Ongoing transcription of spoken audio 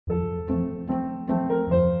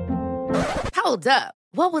Hold up.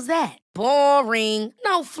 What was that? Boring.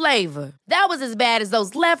 No flavor. That was as bad as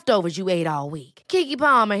those leftovers you ate all week. Keke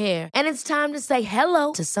Palmer here. And it's time to say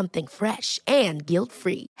hello to something fresh and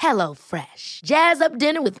guilt-free. Hello Fresh. Jazz up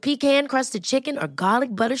dinner with pecan-crusted chicken or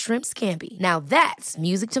garlic butter shrimp scampi. Now that's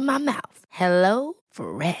music to my mouth. Hello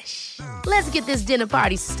Fresh. Let's get this dinner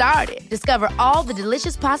party started. Discover all the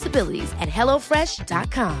delicious possibilities at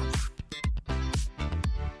hellofresh.com.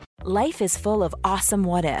 Life is full of awesome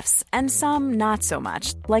what-ifs, and some not so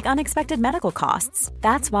much, like unexpected medical costs.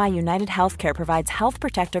 That's why United Healthcare provides Health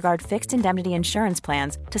Protector Guard fixed indemnity insurance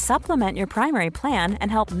plans to supplement your primary plan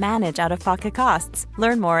and help manage out-of-pocket costs.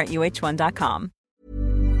 Learn more at uh1.com.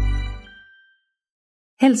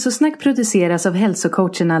 Hälsosnack produceras av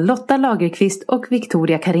hälsocoacherna Lotta Lagerqvist och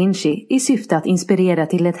Victoria Carinci i syfte att inspirera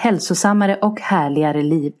till ett hälsosammare och härligare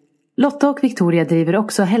liv. Lotta och Victoria driver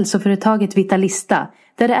också hälsoföretaget Vitalista,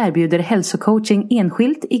 där det erbjuder hälsocoaching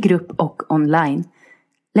enskilt, i grupp och online.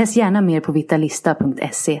 Läs gärna mer på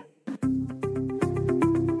vitalista.se.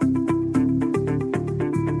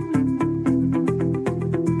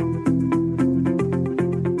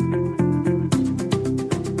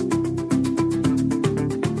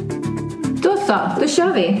 Då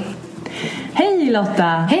kör vi. Hej Lotta!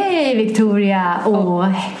 Hej Victoria!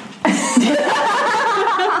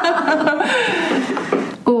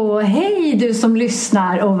 Och hej du som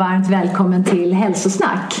lyssnar, och varmt välkommen till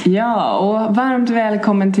Hälsosnack. Ja, och varmt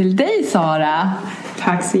välkommen till dig Sara.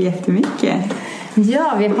 Tack så jättemycket.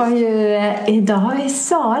 Ja, idag har vi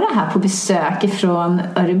Sara här på besök från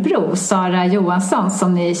Örebro. Sara Johansson,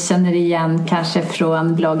 som ni känner igen kanske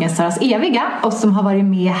från bloggen Saras Eviga, och som har varit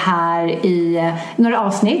med här i några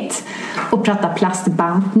avsnitt och pratat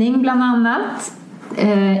plastbantning bland annat.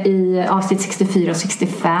 I avsnitt 64 och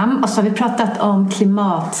 65. Och så har vi pratat om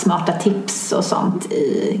klimatsmarta tips och sånt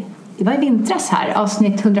det var i vintras här,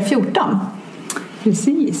 avsnitt 114.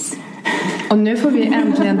 Precis. Och nu får vi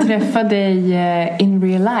äntligen träffa dig in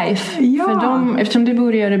real life. Ja. Eftersom du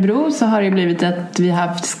bor i Örebro så har det blivit att vi har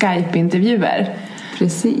haft Skype-intervjuer.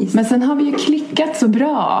 Precis. Men sen har vi ju klickat så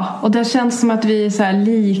bra. Och det känns som att vi är så här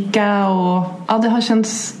lika. Och ja, det har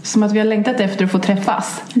känts som att vi har längtat efter att få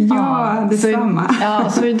träffas. Ja, detsamma.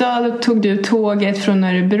 Så idag tog du tåget från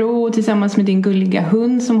Örebro tillsammans med din gulliga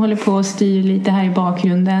hund som håller på att styra lite här i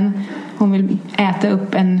bakgrunden. Hon vill äta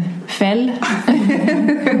upp en fäll.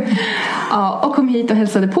 Ja, och kom hit och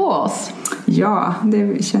hälsade på oss. Ja,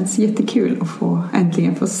 det känns jättekul att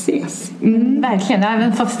äntligen få ses. Verkligen,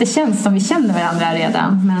 även fast det känns som vi känner varandra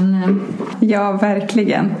redan. Men... Ja,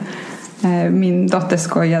 verkligen. Min dotter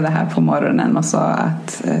skojade här på morgonen och sa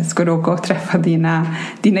att ska du åka och träffa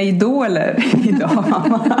dina idoler idag,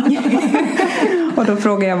 mamma? Och då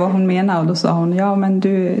frågade jag vad hon menar, och då sa hon, ja men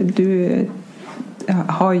du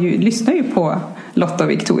lyssnar ju på Lotta och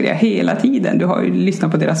Victoria hela tiden. Du har ju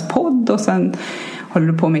lyssnat på deras podd, och sen håller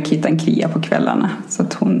du på med Kittan Kria på kvällarna. Så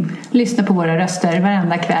att hon lyssnar på våra röster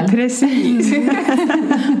varenda kväll. Precis.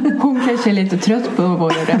 Hon kanske är lite trött på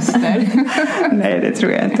våra röster. Nej, det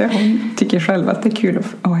tror jag inte. Hon tycker själv att det är kul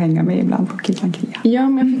att hänga med ibland på Kittan Kria. Ja,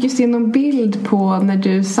 men jag fick ju se någon bild på när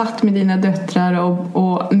du satt med dina döttrar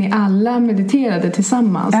och ni alla mediterade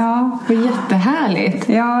tillsammans. Ja. Det var jättehärligt.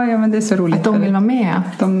 Ja, men det är så roligt. Att de vill vara med.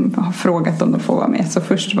 De har frågat om de får vara med. Så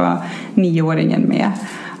först var 9-åringen med.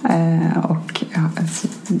 Och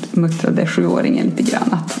muttrade 7-åringen lite grann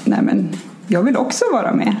att nej, men jag vill också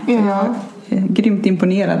vara med. Ja. Jag är grymt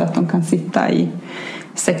imponerad att de kan sitta i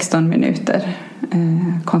 16 minuter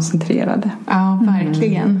koncentrerade. Ja,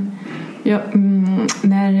 verkligen.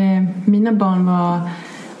 När mina barn var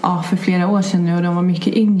för flera år sedan nu, och de var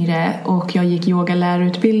mycket yngre, och jag gick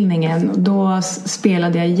yogalärarutbildningen, då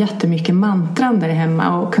spelade jag jättemycket mantran där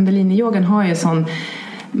hemma. Och kundalini-yogan har ju sån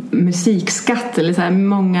musikskatt, eller så här,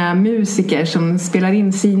 många musiker som spelar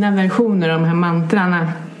in sina versioner av de här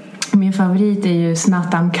mantrarna. Min favorit är ju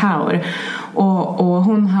Snatam Kaur, och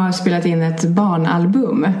hon har spelat in ett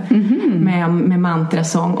barnalbum med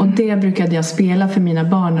mantrasång, och det brukade jag spela för mina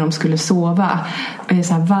barn när de skulle sova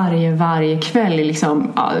så här varje kväll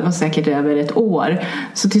liksom, det var säkert över ett år.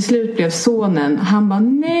 Så till slut blev sonen, han bara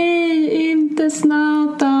nej, inte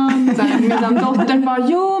Snatam, medan dottern bara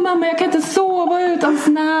jo mamma, jag kan inte sova utan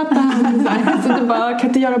Snatam, så det bara, jag kan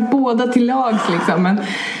inte göra båda till lags liksom.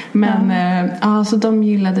 Men så de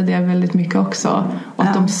gillade det väldigt mycket också. Och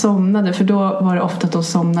att de somnade, för då var det ofta att de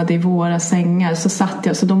somnade i våra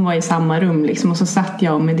sängar. Så de var i samma rum liksom, och så satt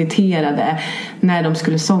jag och mediterade när de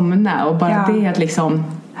skulle somna. Och bara det att liksom,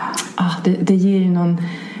 det ger ju någon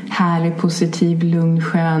härlig, positiv, lugn,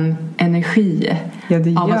 skön energi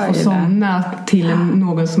av att få somna till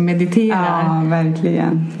någon som mediterar. Ja,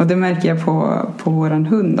 verkligen. Och det märker jag på våran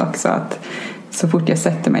hund också, att så fort jag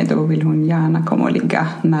sätter mig då vill hon gärna komma och ligga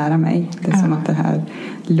nära mig. Det är som att det här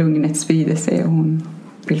lugnet sprider sig och hon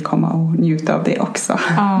vill komma och njuta av det också.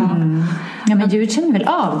 Ja, men djur känner väl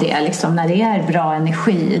av det liksom, när det är bra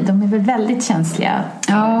energi. De är väl väldigt känsliga.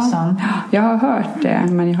 Jag har hört det,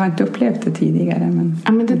 men jag har inte upplevt det tidigare.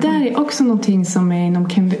 Men det där är också någonting som är inom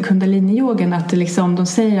kundaliniyogan, att det liksom, de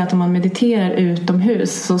säger att om man mediterar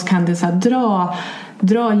utomhus så kan det så här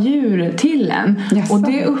dra djur till en. Yes. Och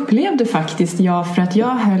det upplevde faktiskt jag, för att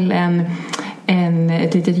jag höll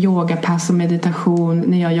ett litet yogapass och meditation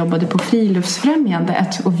när jag jobbade på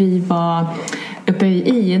Friluftsfrämjandet, och vi var uppe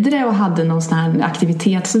i Idre och hade någon sån här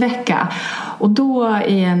aktivitetsvecka, och då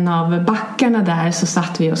i en av backarna där så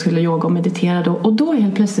satt vi och skulle yoga och meditera då, och då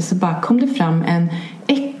helt plötsligt så bara kom det fram en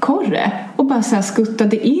ekorre och bara så här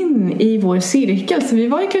skuttade in i vår cirkel. Så vi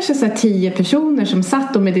var ju kanske så här 10 personer som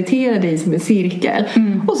satt och mediterade i som en cirkel.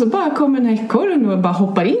 Och så bara kommer den här ekorren och bara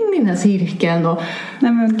hoppar in i den här cirkeln. Och,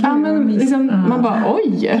 man bara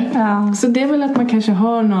oj. Ja. Så det är väl att man kanske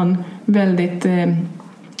har någon väldigt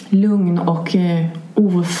lugn och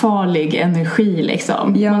ofarlig energi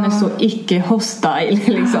liksom. Ja. Man är så icke-hostile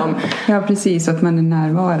liksom. Ja, precis. Att man är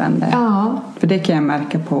närvarande. Ja. För det kan jag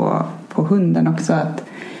märka på hunden också,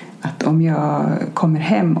 att om jag kommer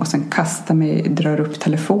hem och sen kastar mig, drar upp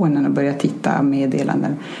telefonen och börjar titta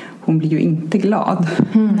meddelanden, hon blir ju inte glad.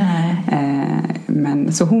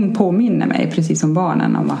 Men så hon påminner mig, precis som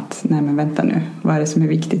barnen, om att nej men vänta nu, vad är det som är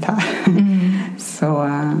viktigt här? Så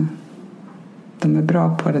de är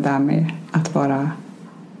bra på det där med att vara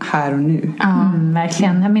här och nu.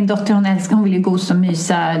 Verkligen. Min dotter, hon vill ju gosa och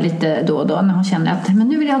mysa lite då och då när hon känner att men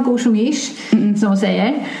nu vill jag ha gos och mys, som hon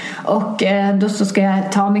säger. Och då så ska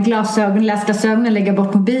jag ta med läsglasögonen, lägga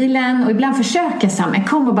bort mobilen, och ibland försöker jag samma,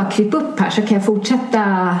 kom och bara krypa upp här så kan jag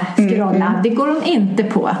fortsätta scrolla. Det går hon inte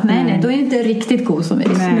på. Nej, då är det inte riktigt gos och mys.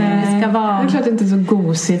 Det ska vara... Det är klart inte så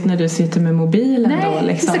gosigt när du sitter med mobilen. Nej, då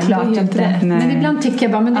liksom. Såklart inte. Men ibland tycker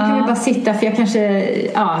jag bara, men då kan vi bara sitta, för jag kanske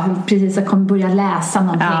precis har kommit börja läsa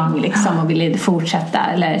någonting liksom, och vill fortsätta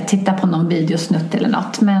eller titta på någon videosnutt eller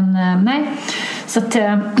något. Men nej. Så att,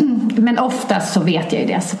 men oftast så vet jag ju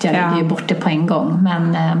det, så att jag lägger ju bort det på en gång.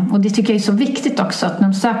 Men, och det tycker jag är så viktigt också, att när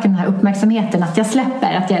de söker den här uppmärksamheten, att jag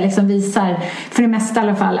släpper, att jag liksom visar, för det mesta i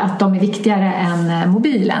alla fall, att de är viktigare än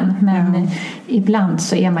mobilen. Men ibland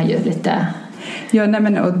så är man ju lite... Ja, nej,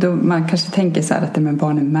 men och då, man kanske tänker så här att men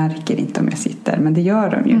barnen märker inte om jag sitter, men det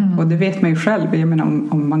gör de ju. Och det vet man ju själv. Jag menar,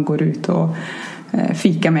 om man går ut och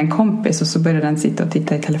fika med en kompis och så börjar den sitta och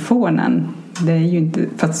titta i telefonen. Det är ju inte,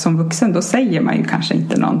 för att som vuxen då säger man ju kanske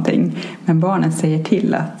inte någonting, men barnen säger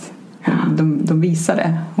till att de visar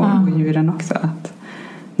det, och djuren också, att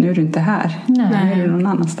nu är du inte här, nu är du någon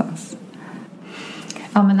annanstans.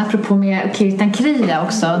 Ja, men apropå med Kirtan Kriya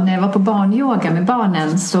också, när jag var på barnyoga med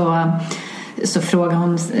barnen så frågade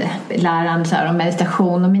hon läraren så här om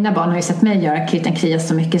meditation, och mina barn har ju sett mig göra Kirtan Kriya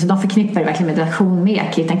så mycket, så de förknippar verkligen meditation med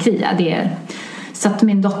Kirtan Kriya. Så att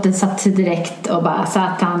min dotter satt direkt och bara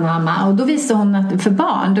satanama, och då visade hon att för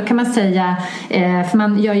barn då kan man säga, för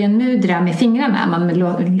man gör ju en mudra med fingrarna, man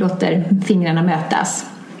låter fingrarna mötas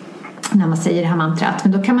när man säger det här mantrat,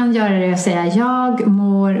 men då kan man göra det och säga jag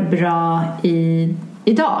mår bra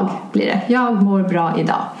idag blir det, jag mår bra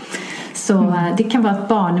idag. Så det kan vara ett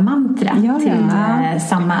barnmantra till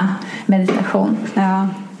samma meditation. Ja.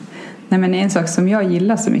 Nej, men en sak som jag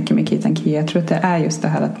gillar så mycket med Kirtan Kriya, jag tror att det är just det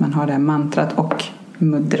här att man har det här mantrat och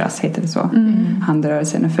mudras, heter det så,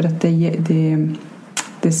 handrörelserna, för att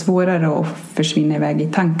det är svårare att försvinna iväg i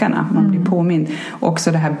tankarna. Man blir påmind.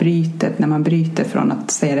 Också det här brytet, när man bryter från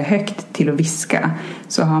att säga det högt till att viska,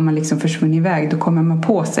 så har man liksom försvunnit iväg. Då kommer man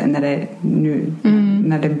på sig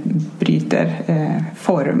när det bryter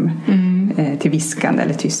form till viskande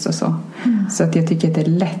eller tyst och så. Så att jag tycker att det är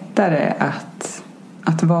lättare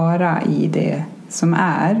att vara i det som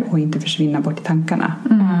är och inte försvinna bort i tankarna.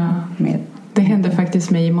 Det hände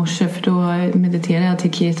faktiskt mig i morse, för då mediterade jag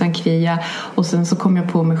till Kirtan Kriya, och sen så kom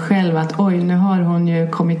jag på mig själv att nu har hon ju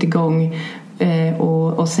kommit igång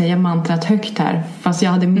och säga mantrat högt här, fast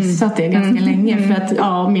jag hade missat det ganska länge, för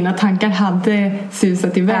att mina tankar hade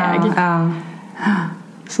susat iväg.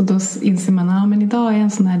 Så då inser man, men idag är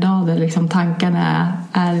en sån här dag där liksom tankarna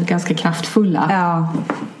är ganska kraftfulla. Ja.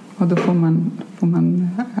 Och då får man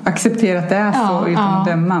acceptera att det är så utan att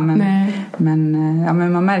döma.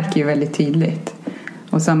 Men man märker ju väldigt tydligt.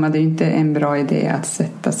 Och samma, det är ju inte en bra idé att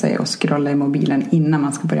sätta sig och scrolla i mobilen innan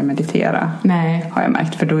man ska börja meditera. Nej. Har jag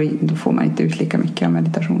märkt, för då får man inte ut lika mycket av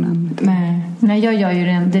meditationen. Nej. Nej, jag gör ju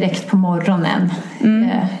den direkt på morgonen.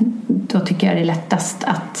 Då tycker jag det är lättast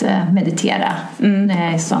att meditera när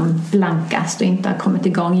jag är som blankast och inte har kommit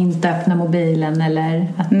igång, inte öppna mobilen eller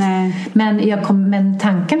att... Nej. Men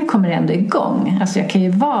tanken kommer ändå igång. Alltså jag kan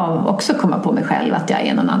ju också komma på mig själv att jag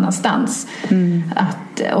är någon annanstans.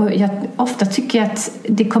 Och jag ofta tycker att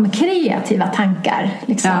det kommer kreativa tankar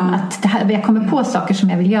liksom, att jag kommer på saker som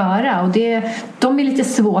jag vill göra, och de är lite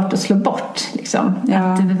svårt att slå bort liksom,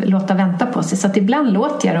 att låta vänta på sig. Så att ibland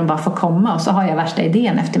låter jag dem bara få komma, och så har jag värsta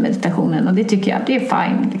idén efter meditationen, och det tycker jag, det är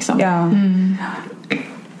fine liksom.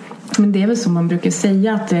 Men det är väl som man brukar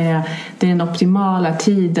säga, att det är den optimala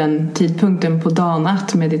tidpunkten på dagen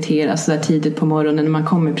att meditera, så där tidigt på morgonen när man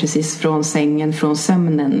kommer precis från sängen, från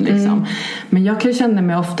sömnen liksom. Men jag kan känna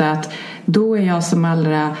mig ofta att då är jag som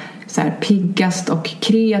allra så här piggast och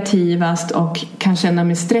kreativast, och kan känna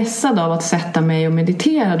mig stressad av att sätta mig och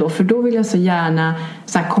meditera då, för då vill jag så gärna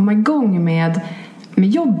så här komma igång med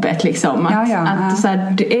jobbet liksom, att så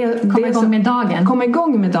här, komma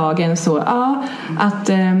igång med dagen så att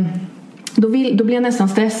då blir jag nästan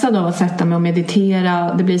stressad av att sätta mig och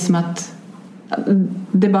meditera. Det blir som att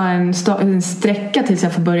det är bara en sträcka tills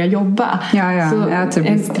jag får börja jobba. Så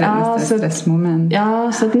blir stressmoment.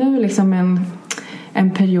 Så att nu liksom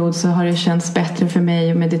en period så har det känts bättre för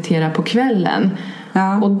mig att meditera på kvällen.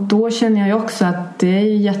 Och då känner jag ju också att det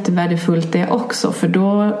är jättevärdefullt det också, för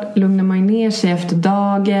då lugnar man ju ner sig efter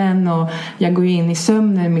dagen, och jag går in i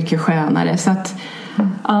sömnen mycket skönare. Så att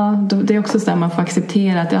det är också så där man får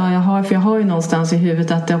acceptera att jag har ju någonstans i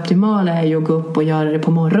huvudet att det optimala är ju att gå upp och göra det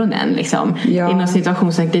på morgonen liksom. Inom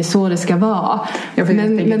situationssäkert, det är så det ska vara.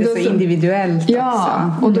 Men det är så individuellt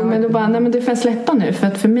också. Och då bara, nej men det får jag släppa nu, för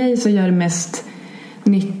att för mig så gör det mest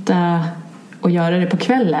nytta och göra det på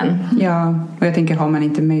kvällen. Och jag tänker, har man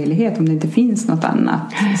inte möjlighet, om det inte finns något annat,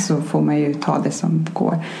 så får man ju ta det som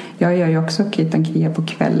går. Jag gör ju också Kirtan Kriya på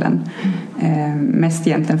kvällen. Mest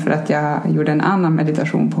egentligen för att jag gjorde en annan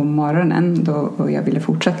meditation på morgonen och jag ville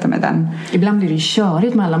fortsätta med den. Ibland blir det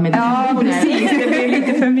körigt med alla meditationer. Ja, precis. Det blir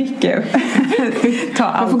lite för mycket.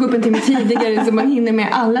 Man får gå upp en timme tidigare så man hinner med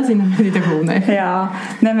alla sina meditationer.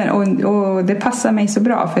 Och det passar mig så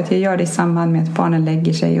bra, för att jag gör det i samband med att barnen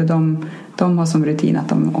lägger sig, och de har som rutin att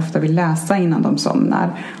de ofta vill läsa innan de somnar.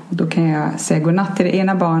 Och då kan jag säga godnatt till det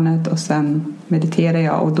ena barnet, och sen mediterar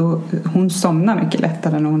jag, och då hon somnar mycket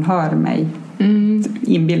lättare när hon hör mig.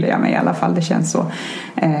 Inbillar jag mig i alla fall, det känns så.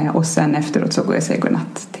 Och sen efteråt så går jag och säger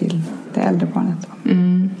godnatt till det äldre barnet.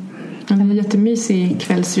 Det är en jättemysig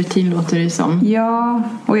kvällsrutin, låter det som. Ja,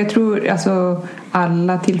 och jag tror alltså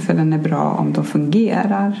alla tillfällen är bra om de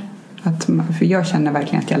fungerar. För jag känner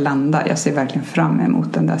verkligen att jag landar. Jag ser verkligen fram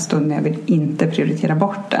emot den där stunden. Jag vill inte prioritera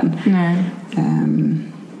bort den.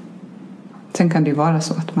 Sen kan det ju vara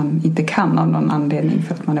så att man inte kan av någon anledning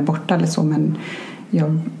för att man är borta eller så. Men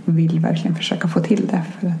jag vill verkligen försöka få till det.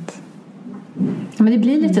 För att... Men det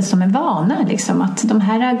blir lite som en vana liksom, att de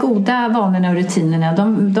här goda vanorna och rutinerna,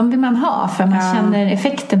 de vill man ha, för man känner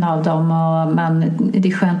effekten av dem, och det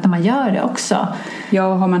är skönt när man gör det också.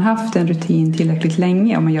 Ja, har man haft en rutin tillräckligt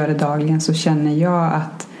länge och man gör det dagligen, så känner jag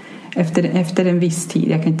att efter en viss tid,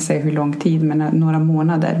 jag kan inte säga hur lång tid, men några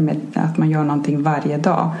månader med att man gör någonting varje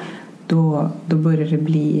dag, då börjar det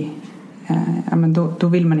bli då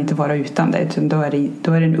vill man inte vara utan det, utan då är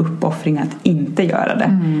det en uppoffring att inte göra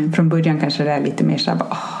det. Från början kanske det är lite mer så här,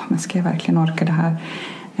 men ska jag verkligen orka det här?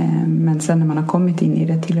 Men sen när man har kommit in i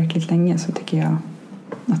det tillräckligt länge, så tycker jag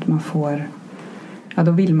att man får,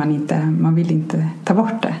 då vill man vill inte ta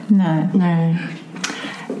bort det. Nej.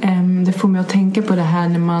 Det får mig att tänka på det här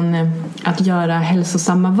när att göra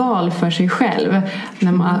hälsosamma val för sig själv.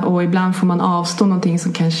 Och ibland får man avstå någonting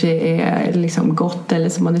som kanske är liksom gott, eller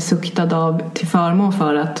som man är suktad av, till förmån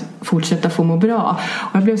för att fortsätta få må bra.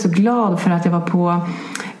 Och jag blev så glad för att jag var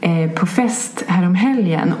på fest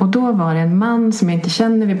häromhelgen, och då var det en man som jag inte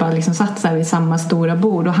känner. Vi bara liksom satt så här vid samma stora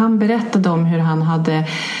bord, och han berättade om hur han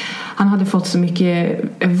hade fått så mycket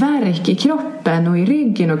värk i kroppen och i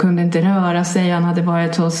ryggen och kunde inte röra sig. Han hade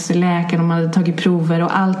varit hos läkaren och man hade tagit prover,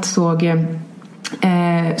 och allt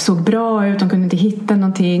såg bra ut. De kunde inte hitta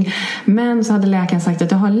någonting. Men så hade läkaren sagt att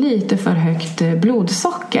du har lite för högt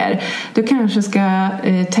blodsocker. Du kanske ska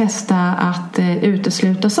testa att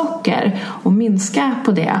utesluta socker och minska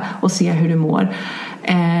på det och se hur du mår.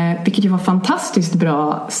 Vilket ju var fantastiskt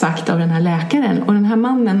bra sagt av den här läkaren. Och den här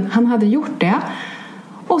mannen, han hade gjort det.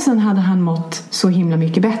 Och sen hade han mått så himla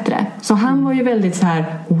mycket bättre. Så han var ju väldigt så här,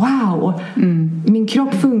 wow, min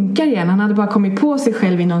kropp funkar igen. Han hade bara kommit på sig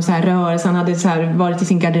själv i någon så här rörelse. Han hade så här varit i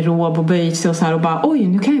sin garderob och böjt sig och så här, och bara, oj,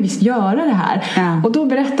 nu kan jag visst göra det här. Och då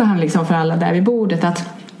berättade han liksom för alla där vid bordet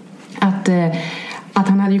att att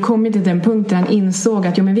han hade ju kommit till den punkten han insåg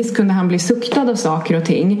att men visst kunde han bli suktad av saker och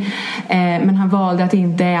ting, men han valde att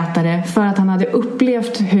inte äta det för att han hade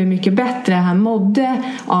upplevt hur mycket bättre han mådde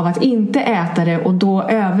av att inte äta det, och då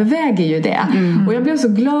överväger ju det. Och jag blev så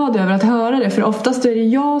glad över att höra det, för oftast är det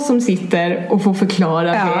jag som sitter och får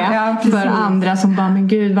förklara det för andra som bara, men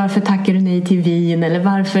gud, varför tackar du nej till vin, eller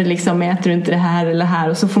varför liksom äter du inte det här eller här,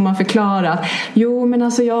 och så får man förklara att jo men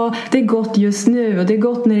alltså det är gott just nu och det är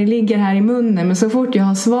gott när det ligger här i munnen, men så fort jag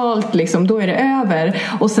har svalt liksom, då är det över,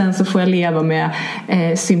 och sen så får jag leva med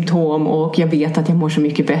symptom, och jag vet att jag mår så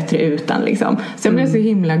mycket bättre utan liksom. Så jag blev så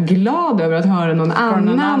himla glad över att höra någon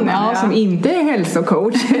annan som inte är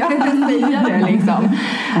hälsocoach säga det liksom.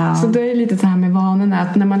 Så det är lite så här med vanorna,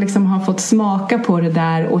 att när man liksom har fått smaka på det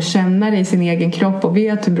där och känna det i sin egen kropp och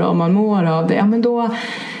vet hur bra man mår av det, men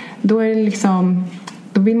då är det liksom,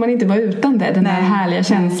 då vill man inte vara utan det, den där härliga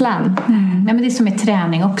känslan. Nej, men det är som med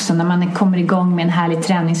träning också, när man kommer igång med en härlig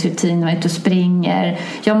träningsrutin och är ute och springer.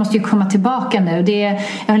 Jag måste ju komma tillbaka nu. Jag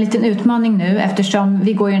har en liten utmaning nu, eftersom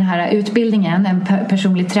vi går ju den här utbildningen, en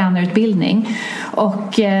personlig tränarutbildning.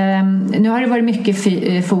 Och nu har det varit mycket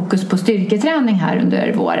fokus på styrketräning här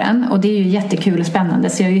under våren. Och det är ju jättekul och spännande,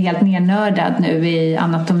 så jag är ju helt nernördad nu i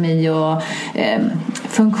anatomi och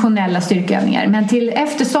funktionella styrkeövningar. Men till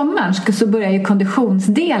efter sommaren så börjar ju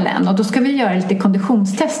konditionsdelen, och då ska vi göra lite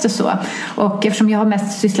konditionstest och så. Och eftersom jag har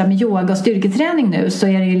mest sysslat med yoga och styrketräning nu, så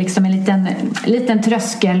är det ju liksom en liten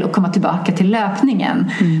tröskel att komma tillbaka till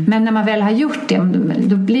löpningen. Men när man väl har gjort det,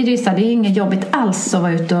 då blir det ju så här, det är inget jobbigt alls att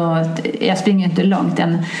vara ute, och jag springer inte långt,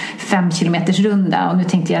 en 5 kilometers runda, och nu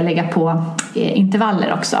tänkte jag lägga på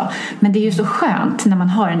intervaller också. Men det är ju så skönt när man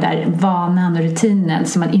har den där vanan och rutinen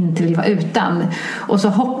som man inte vill vara utan. Och så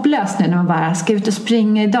hopplöst nu när man bara ska ut och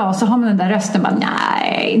springa idag, och så har man den där rösten bara,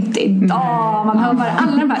 nej, inte idag. Man hör bara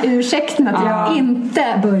alla de här ursäkterna att jag inte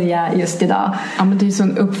börjar just idag. Ja, men det är ju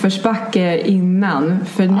sån uppförsbacke innan.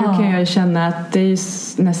 För nu kan jag känna att det är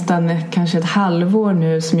nästan kanske ett halvår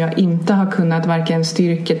nu som jag inte har kunnat varken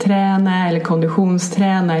styrketräna eller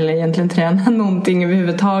konditionsträna eller egentligen träna någonting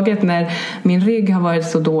överhuvudtaget, när min rygg har varit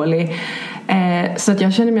så dålig. Så att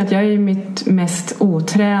jag känner mig att jag är i mitt mest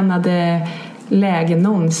otränade läge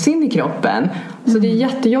någonsin i kroppen. Så det är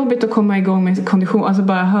jättejobbigt att komma igång med kondition. Alltså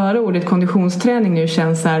bara höra ordet konditionsträning nu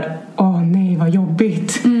känns så här, nej vad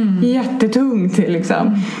jobbigt. Jättetungt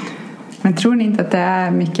liksom. Men tror ni inte att det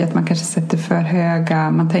är mycket att man kanske sätter för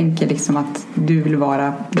höga, man tänker liksom att du vill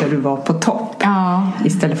vara där du var på topp,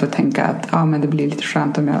 istället för att tänka att men det blir lite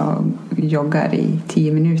skönt om jag joggar i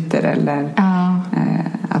 10 minuter, eller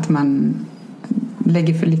att man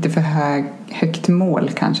lägger för lite för högt mål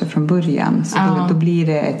kanske från början, så då blir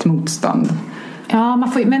det ett motstånd. Ja,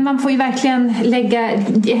 man får ju verkligen lägga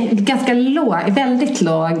ganska väldigt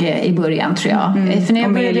låg i början, tror jag. För när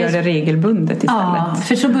jag gör det regelbundet istället. Ja,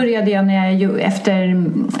 för så började jag efter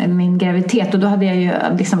min graviditet, och då hade jag ju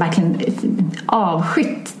liksom verkligen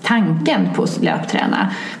avskytt tanken på att löpträna.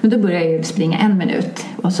 Men då började jag ju springa 1 minut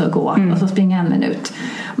och så gå och så springa 1 minut.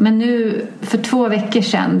 Men nu för 2 veckor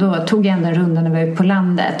sedan, då tog jag en runda när vi var ute på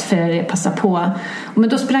landet för jag passade på. Men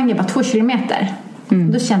då sprang jag bara 2 kilometer.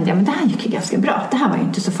 Då kände jag, men det här gick ju ganska bra. Det här var ju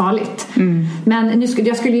inte så farligt. Men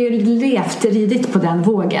jag skulle ju levt ridit på den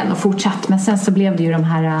vågen och fortsatt. Men sen så blev det ju de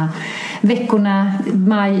här veckorna,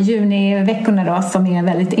 maj-juni-veckorna då, som är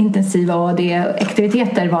väldigt intensiva, och det är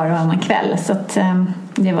aktiviteter var och annan kväll. Så att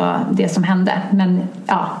det var det som hände. Men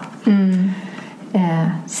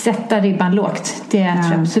sätta ribban lågt, det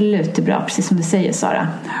tror jag absolut är bra, precis som du säger, Sara.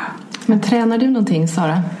 Men tränar du någonting,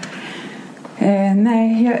 Sara?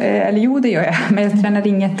 Nej, jo det gör jag, men jag tränar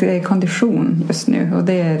inget kondition just nu, och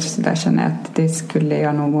det är så där, känner jag att det skulle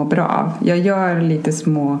jag nog må bra av. Jag gör lite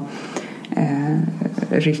små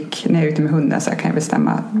ryck när jag är ute med hunden, så jag kan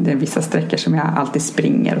bestämma, det är vissa sträckor som jag alltid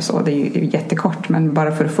springer och så, det är ju jättekort, men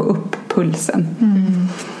bara för att få upp pulsen.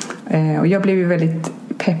 Och jag blev ju väldigt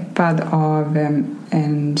peppad av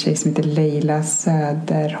en tjej som heter Leila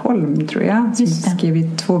Söderholm, tror jag, som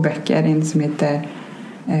skrivit 2 böcker, en som heter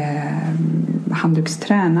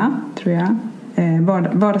handduksträna, tror jag,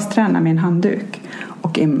 vardagsträna med en handduk,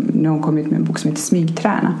 och nu har hon kommit med en bok som heter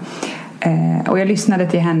Smygträna. Och jag lyssnade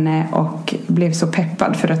till henne och blev så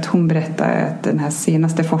peppad, för att hon berättade att den här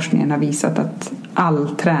senaste forskningen har visat att all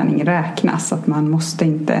träning räknas, att man måste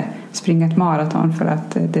inte springa ett maraton för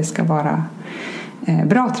att det ska vara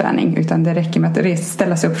bra träning, utan det räcker med att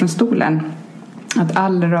ställa sig upp från stolen, att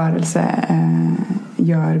all rörelse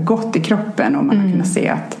gör gott i kroppen, och man har kunnat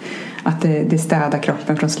se att det städar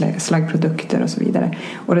kroppen från slaggprodukter och så vidare.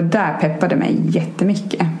 Och det där peppade mig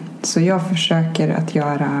jättemycket. Så jag försöker att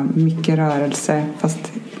göra mycket rörelse,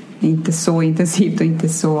 fast inte så intensivt och inte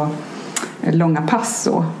så långa pass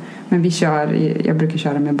så. Men jag brukar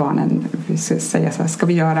köra med barnen, vi säger så här, ska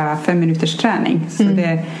vi göra 5 minuters träning? Så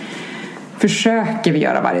det försöker vi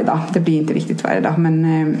göra varje dag. Det blir inte riktigt varje dag,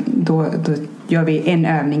 men då gör vi en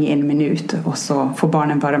övning i 1 minut och så får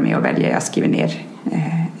barnen vara med och välja. Jag skriver ner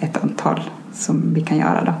ett antal som vi kan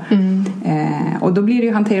göra då. Och då blir det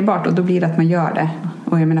ju hanterbart och då blir det att man gör det.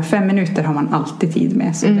 Och jag menar 5 minuter har man alltid tid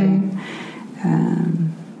med. Så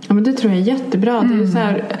Ja, men det tror jag är jättebra. Det är så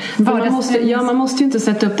här, man måste ju inte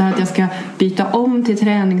sätta upp det här att jag ska byta om till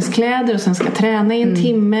träningskläder och sen ska träna i en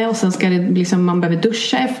timme och sen ska det liksom, man behöver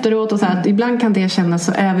duscha efteråt och så här, ibland kan det kännas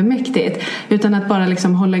så övermäktigt, utan att bara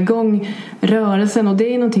liksom hålla igång rörelsen. Och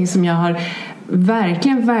det är någonting som jag har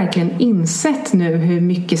verkligen insett nu, hur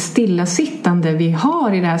mycket stillasittande vi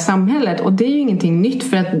har i det här samhället. Och det är ju ingenting nytt,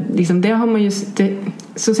 för att liksom, det har man ju,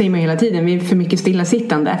 så säger man hela tiden, vi är för mycket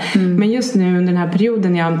stillasittande. Men just nu under den här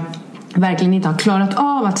perioden jag verkligen inte har klarat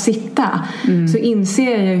av att sitta, så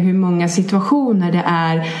inser jag hur många situationer det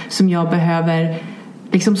är som jag behöver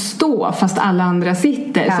liksom stå fast alla andra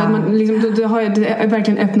sitter. Så att man liksom, då har jag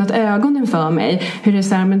verkligen öppnat ögonen för mig. Hur det är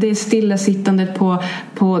så här, men det är stillasittandet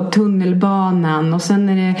på tunnelbanan, och sen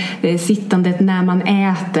är det sittandet när man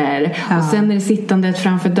äter, och sen är det sittandet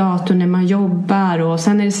framför datorn när man jobbar, och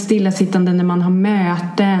sen är det stillasittande när man har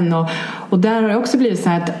möten, och där har det också blivit så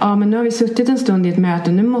här att men nu har vi suttit en stund i ett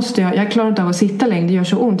möte, nu måste jag klarar inte av att sitta längre, det gör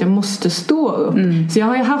så ont, jag måste stå upp. Så jag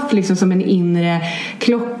har ju haft liksom som en inre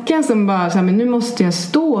klocka som bara så här, men nu måste jag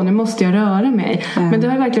stå, nu måste jag röra mig. Men det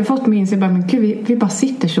har verkligen fått mig att inse, men gud, vi bara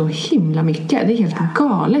sitter så himla mycket. Det är helt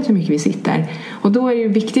galet hur mycket vi sitter. Och då är det ju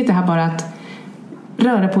viktigt det här bara att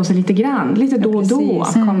röra på sig lite grann, lite då och då.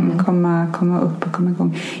 Komma upp och komma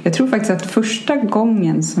igång. Jag tror faktiskt att första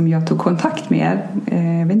gången som jag tog kontakt med er,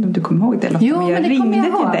 jag vet inte om du kommer ihåg det, Lotta, jo, men det ringde jag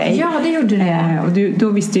ihåg. Till dig. Ja, det gjorde det. Och då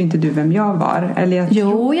visste ju inte du vem jag var. Eller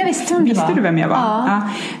jag visste vem du var. Visste du vem jag var? Ja.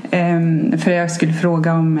 För jag skulle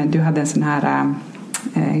fråga om du hade en sån här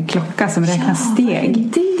klocka som räknar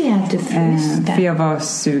steg. För jag var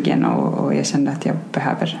sugen och jag kände att jag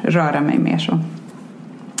behöver röra mig mer så.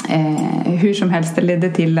 Hur som helst, det ledde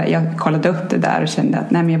till att jag kollade upp det där och kände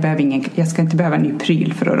att nej, men jag ska inte behöva en ny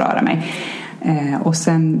pryl för att röra mig. Och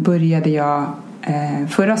sen började jag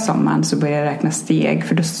förra sommaren så började jag räkna steg,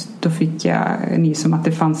 för då fick jag nys om att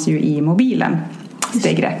det fanns ju i mobilen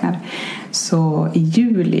stegräknare. Så i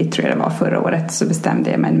juli tror jag det var förra året så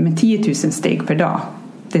bestämde jag mig med 10 000 steg per dag.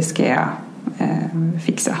 Det ska jag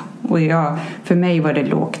fixa. Och för mig var det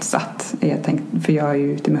lågt satt. För jag är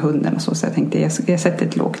ju ute med hunden och så jag tänkte jag sätter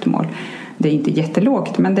ett lågt mål. Det är inte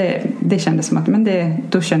jättelågt, men det kändes som att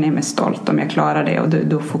då känner jag mig stolt om jag klarar det, och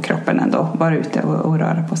då får kroppen ändå vara ute och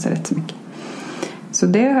röra på sig rätt så mycket. Så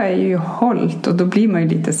det har jag ju hållit, och då blir man ju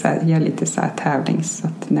lite så här, jag är lite så här tävlings, så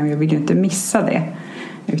att jag vill ju inte missa det.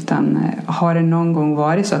 Utan har det någon gång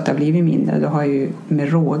varit så att det har blivit mindre, då har jag ju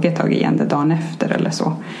med råge tagit igen det dagen efter eller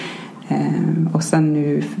så. Och sen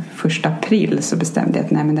nu 1 april så bestämde jag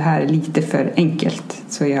att nej, men det här är lite för enkelt,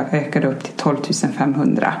 så jag ökade upp till 12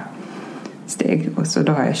 500 steg, och så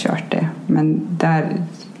då har jag kört det. Men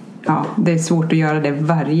det är svårt att göra det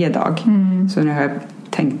varje dag. Så nu har jag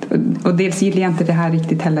tänkt, och dels gillar jag inte det här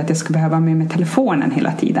riktigt heller, att jag ska behöva med telefonen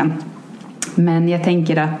hela tiden. Men jag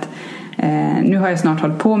tänker att nu har jag snart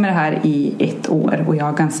hållit på med det här i 1 år, och jag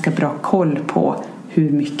har ganska bra koll på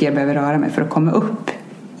hur mycket jag behöver röra mig för att komma upp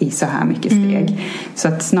i så här mycket steg. Så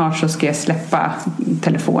att snart så ska jag släppa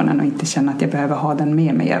telefonen och inte känna att jag behöver ha den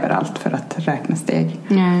med mig överallt för att räkna steg.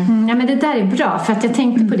 Ja, men det där är bra, för att jag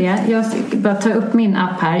tänkte på det. Jag bara ta upp min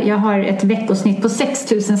app här. Jag har ett veckosnitt på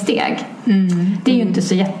 6 000 steg. Det är ju inte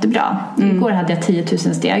så jättebra. Igår hade jag 10 000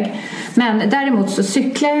 steg. Men däremot så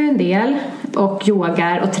cyklar jag en del och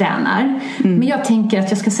yogar och tränar. Men jag tänker att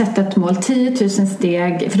jag ska sätta ett mål 10 000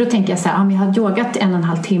 steg. För då tänker jag så här, om jag har yogat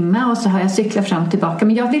 1,5 timme och så har jag cyklat fram och tillbaka.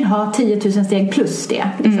 Men jag vill ha 10 000 steg plus det.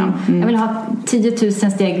 Liksom. Jag vill ha 10 000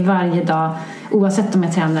 steg varje dag, oavsett om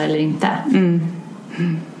jag tränar eller inte.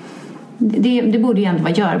 Det borde ju ändå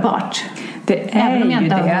vara görbart. Det är ju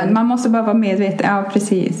det. Man måste bara vara medveten. Ja,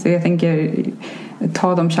 precis. Jag tänker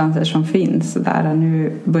ta de chanser som finns. Där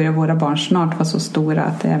nu börjar våra barn snart vara så stora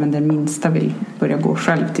att även den minsta vill börja gå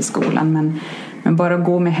själv till skolan. Men bara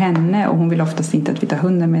gå med henne, och hon vill oftast inte att vi tar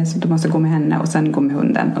hunden med, så då måste gå med henne och sen gå med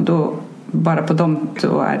hunden. Och då, bara på dem,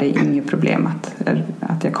 då är det inget problem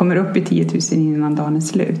att jag kommer upp i 10 000 innan dagen är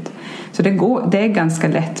slut. Så det är ganska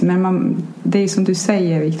lätt. Men det är som du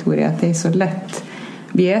säger, Victoria, att det är så lätt.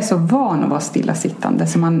 Vi är så vana att vara stillasittande,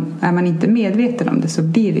 så är man inte medveten om det så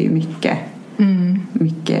blir det ju mycket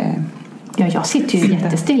Ja, jag sitter ju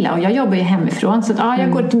jättestilla och jag jobbar ju hemifrån. Så att,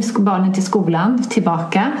 jag går till barnen till skolan,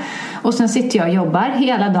 tillbaka. Och sen sitter jag och jobbar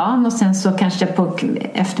hela dagen. Och sen så kanske på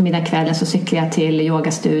eftermiddagskvällen så cyklar jag till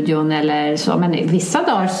yogastudion eller så. Men vissa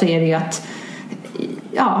dagar så är det ju att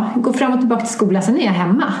gå fram och tillbaka till skolan. Sen är jag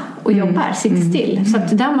hemma och jobbar, sitter still. Så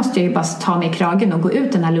att där måste jag ju bara ta mig i kragen och gå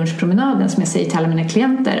ut den här lunchpromenaden som jag säger till alla mina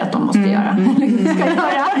klienter att de måste göra. Eller ska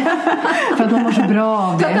göra. För att man mår så bra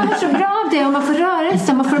av det. För att man mår så bra av det och man får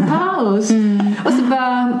rörelse, man får en paus. Och så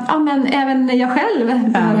bara, men även jag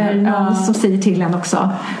själv behöver någon som säger till en också.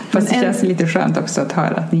 Fast det känns lite skönt också att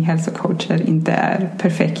höra att ni hälsocoacher inte är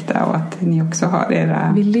perfekta och att ni också har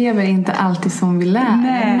era... Vi lever inte alltid som vi lär.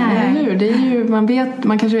 Nej. Eller hur? Det är ju,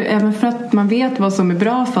 man kanske, även för att man vet vad som är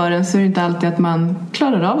bra för en så är det inte alltid att man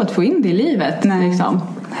klarar av att få in det i livet. Liksom.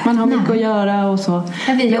 Man har mycket att göra och så.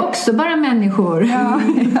 Ja, vi är också bara människor. Ja.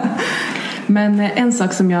 Men en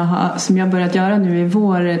sak som jag börjat göra nu i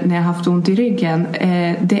vår när jag haft ont i ryggen,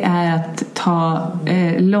 det är att ta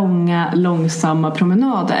långa, långsamma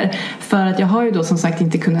promenader. För att jag har ju då som sagt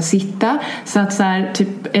inte kunnat sitta. Så att så här,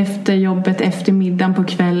 typ efter jobbet, efter middagen på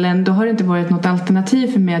kvällen, då har det inte varit något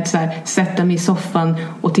alternativ för mig att så här, sätta mig i soffan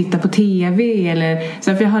och titta på tv. Eller,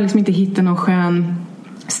 så här, för jag har liksom inte hittat någon skön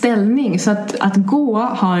ställning. Så att gå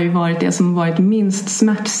har ju varit det som varit minst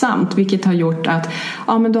smärtsamt, vilket har gjort att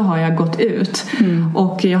men då har jag gått ut.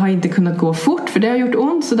 Och jag har inte kunnat gå fort för det har gjort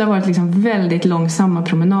ont, så det har varit liksom väldigt långsamma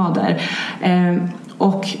promenader.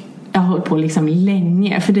 Och jag har hållit på liksom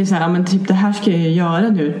länge, för det är så här, men typ det här ska jag göra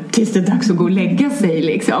nu tills det är dags att gå och lägga sig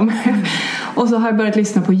liksom. Och så har jag börjat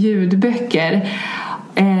lyssna på ljudböcker.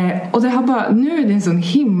 Och det har bara, nu är det en sån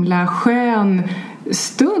himla skön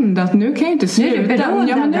stund att nu kan jag inte sluta. Nu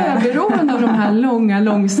är jag beroende av de här långa,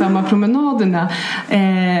 långsamma promenaderna.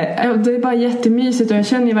 Det är bara jättemysigt och jag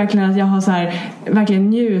känner verkligen att jag har så här, verkligen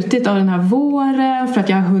njutit av den här våren, för att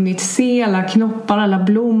jag har hunnit se alla knoppar, alla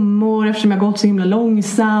blommor, eftersom jag har gått så himla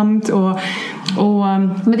långsamt och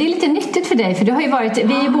men det är lite nyttigt för dig, för du har ju varit,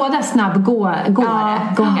 vi är ju båda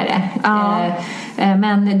gångare.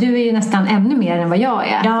 Men du är ju nästan ännu mer än vad jag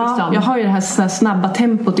är. Liksom. Jag har ju det här snabba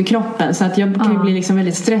tempot i kroppen, så att jag kan ju bli liksom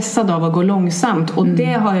väldigt stressad av att gå långsamt, och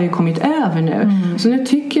det har jag ju kommit över nu. Så nu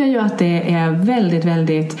tycker jag ju att det är väldigt,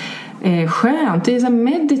 väldigt skönt. Det är så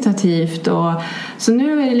meditativt, och så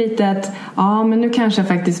nu är det lite att men nu kanske jag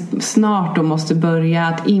faktiskt snart då måste börja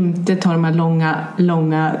att inte ta de här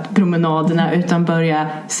långa promenaderna, utan börja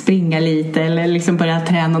springa lite eller liksom börja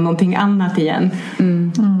träna någonting annat igen.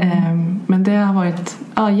 Men det har varit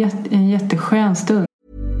en jätteskön stund.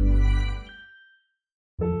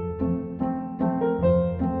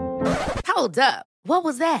 Hold up. What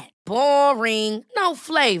was that? Boring. No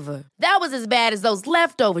flavor. That was as bad as those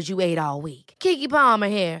leftovers you ate all week. Keke Palmer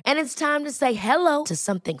here. And it's time to say hello to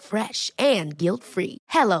something fresh and guilt-free.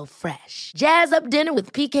 Hello Fresh. Jazz up dinner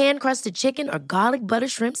with pecan-crusted chicken or garlic butter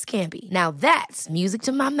shrimp scampi. Now that's music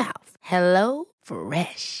to my mouth. Hello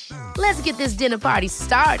Fresh. Let's get this dinner party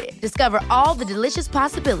started. Discover all the delicious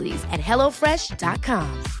possibilities at hellofresh.com.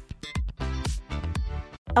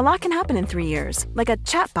 A lot can happen in 3 years, like a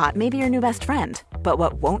chatbot may be your new best friend. But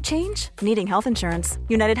what won't change? Needing health insurance.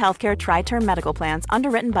 United Healthcare Tri-Term Medical Plans,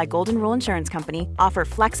 underwritten by Golden Rule Insurance Company, offer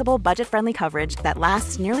flexible, budget-friendly coverage that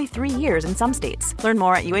lasts nearly 3 years in some states. Learn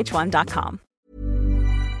more at uh1.com.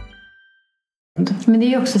 Men det är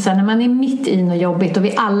ju också så här, när man är mitt i något jobbigt och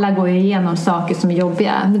vi alla går igenom saker som är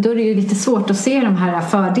jobbiga, då är det ju lite svårt att se de här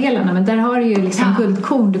fördelarna. Men där har du ju liksom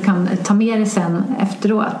guldkorn du kan ta med dig sen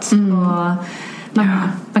efteråt. Och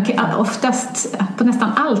man kan oftast på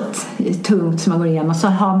nästan allt tungt som man går igenom så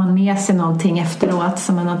har man med sig någonting efteråt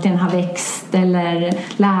som man antingen har växt eller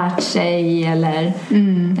lärt sig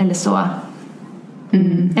eller så.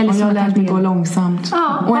 Eller och jag har lärt mig gå långsamt.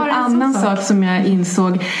 Och en annan sak som jag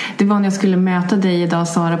insåg, det var när jag skulle möta dig idag,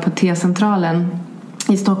 Sara, på T-centralen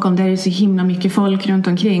i Stockholm. Där är det så himla mycket folk runt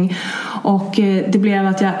omkring. Och det blev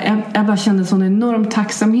att jag bara kände sån enorm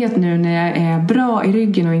tacksamhet nu när jag är bra i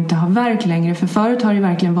ryggen och inte har värk längre. För förut har det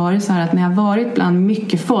verkligen varit så här att när jag varit bland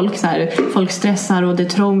mycket folk, så här, folk stressar och det är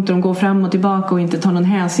trångt och de går fram och tillbaka och inte tar någon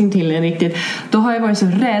hänsyn till det riktigt. Då har jag varit så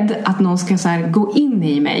rädd att någon ska så här gå in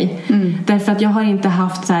i mig. Därför att jag har inte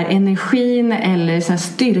haft så här energin eller så här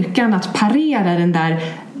styrkan att parera den där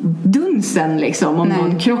dunsen liksom, om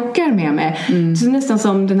någon krockar med mig. Så nästan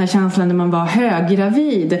som den här känslan när man var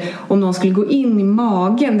höggravid, om någon skulle gå in i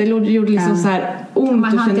magen, det gjorde liksom så här ont.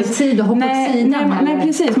 Man har inte tid att hoppa åt sidan. Nej,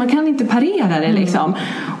 precis, man kan inte parera det liksom.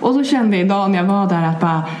 Och då kände jag idag när jag var där att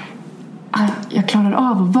bara jag klarar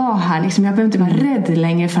av att vara här liksom. Jag behöver inte vara rädd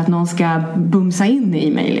längre för att någon ska bumsa in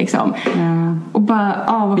i mig liksom. Och bara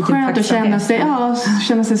vad skönt att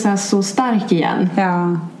känna sig så stark igen.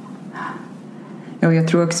 Ja, jag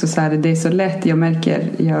tror också så här, det är så lätt. Jag märker,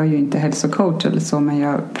 jag är ju inte hälsocoach eller så, men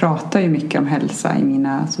jag pratar ju mycket om hälsa i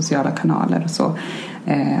mina sociala kanaler och så.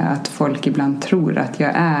 Att folk ibland tror att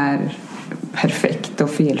jag är perfekt och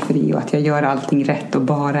felfri och att jag gör allting rätt och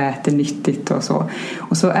bara äter nyttigt och så.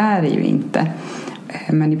 Och så är det ju inte.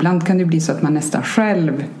 Men ibland kan det bli så att man nästan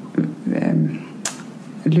själv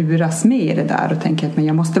luras med i det där och tänker att men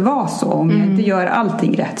jag måste vara så. Om jag inte gör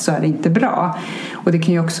allting rätt så är det inte bra. Och det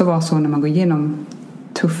kan ju också vara så när man går igenom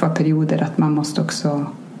tuffa perioder att man måste också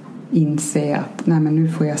inse att nej, men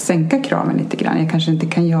nu får jag sänka kraven lite grann. Jag kanske inte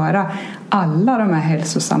kan göra alla de här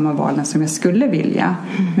hälsosamma valen som jag skulle vilja.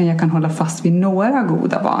 Men jag kan hålla fast vid några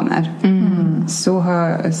goda vanor. Så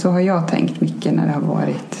har jag tänkt mycket när det har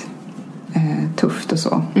varit tufft och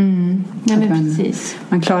så. Ja, men precis.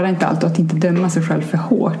 Man klarar inte alltid att inte döma sig själv för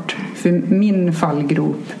hårt. För min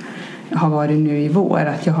fallgrop har varit nu i vår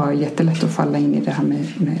att jag har jättelätt att falla in i det här med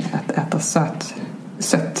att äta sött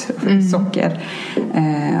socker.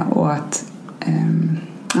 Och att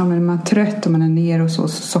men man är trött och man är ner och så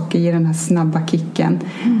socker ger den här snabba kicken.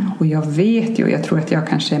 Och jag vet ju, jag tror att jag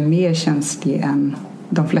kanske är mer känslig än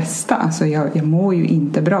de flesta. Alltså jag mår ju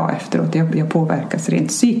inte bra efteråt. Jag påverkas rent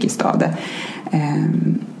psykiskt av det.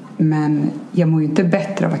 Men jag mår ju inte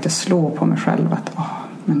bättre av att jag slår på mig själv att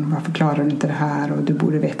men varför klarar du inte det här och du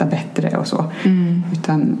borde veta bättre och så.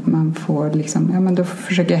 Utan man får liksom, då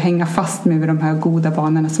försöker jag hänga fast med de här goda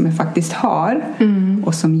vanorna som jag faktiskt har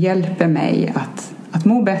och som hjälper mig att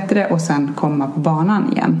må bättre och sen komma på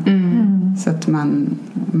banan igen. Så att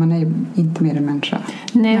man är inte mer en människa.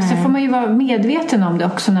 Nej, så får man ju vara medveten om det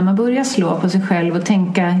också när man börjar slå på sig själv och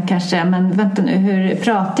tänka kanske, men vänta nu, hur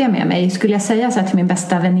pratar jag med mig? Skulle jag säga så här till min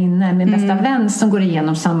bästa väninna, min bästa vän som går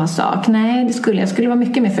igenom samma sak? Nej, det skulle jag. skulle vara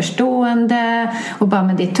mycket mer förstående och bara,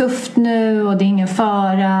 men det är tufft nu och det är ingen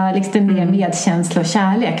fara, liksom mer medkänsla och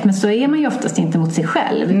kärlek. Men så är man ju oftast inte mot sig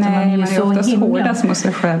själv. Nej, man är ju så oftast hårdast mot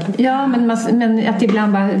sig själv. Ja, men att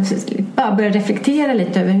ibland bara börja reflektera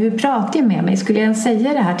lite över hur pratar jag med mig? Skulle jag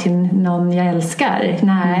säga det här till någon jag älskar?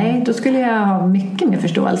 Nej, då skulle jag ha mycket mer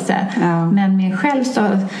förståelse. Men min själv så...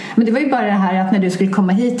 Men det var ju bara det här att när du skulle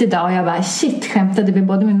komma hit idag och jag bara, shit, skämtade med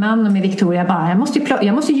både min man och med Victoria. Bara,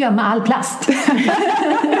 jag måste gömma all plast.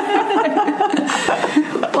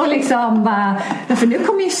 Och liksom bara, för nu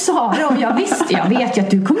kommer ju Sara och jag vet ju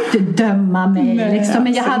att du kommer inte döma mig. Nej, liksom.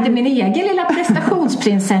 Men jag hade min egen lilla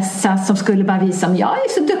prestationsprinsessa som skulle bara visa om jag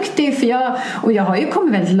är så duktig. För jag har ju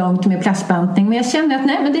kommit väldigt långt med plastbantning. Men jag känner att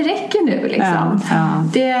nej, men det räcker nu. Liksom.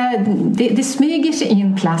 Det smyger sig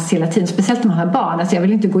in plast hela tiden. Speciellt när man har barn. Alltså jag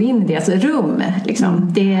vill inte gå in i deras rum.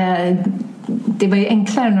 Liksom. Det var ju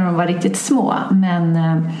enklare när de var riktigt små.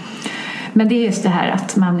 Men det är just det här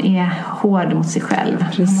att man är hård mot sig själv.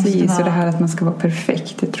 Precis, och det här att man ska vara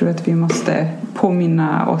perfekt. Jag tror att vi måste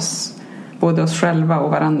påminna oss, både oss själva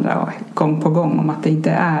och varandra gång på gång om att det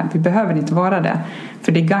inte är, vi behöver inte vara det.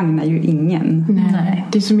 För det gagnar ju ingen. Nej.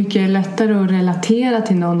 Det är så mycket lättare att relatera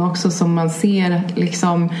till någon också som man ser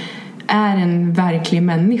liksom är en verklig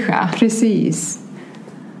människa. Precis.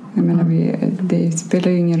 Jag menar, det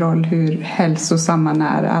spelar ju ingen roll hur hälsosamma man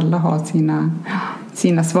är. Alla har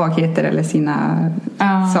sina svagheter eller sina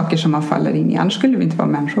saker som man faller in i. Annars skulle vi inte vara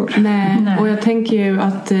människor. Nej. Och jag tänker ju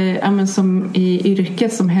att som i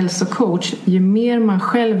yrket som hälsocoach, ju mer man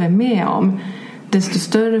själv är med om, desto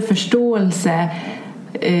större förståelse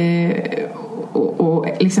och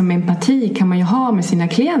liksom empati kan man ju ha med sina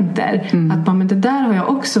klienter. Att men det där har jag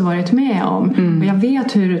också varit med om. Och jag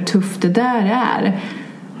vet hur tufft det där är.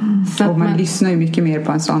 Och man lyssnar ju mycket mer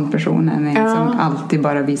på en sån person än en som alltid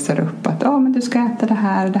bara visar upp att men du ska äta det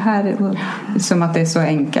här som att det är så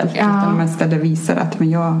enkelt. Utan man istället visar att men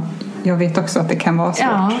jag vet också att det kan vara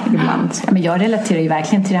svårt ibland. Ja, men jag relaterar ju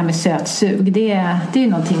verkligen till det här med sötsug. Det är ju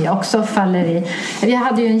någonting jag också faller i. Jag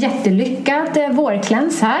hade ju en jättelyckad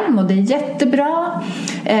vårkläns här. Mådde jättebra.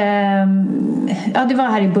 Det var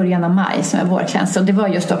här i början av maj som jag vårkläns. Och det var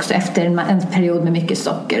just också efter en period med mycket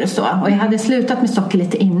socker och så. Och jag hade slutat med socker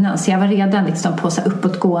lite innan. Så jag var redan liksom på så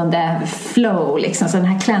uppåtgående flow. Liksom. Så den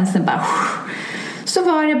här klänsen bara... Så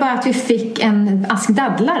var det bara att vi fick en ask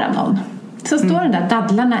dadlar av någon. Så står de där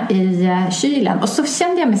dadlarna i kylen. Och så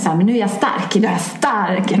kände jag mig så här, men nu är jag stark.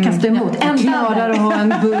 Jag kan stå emot. Jag klarar att ha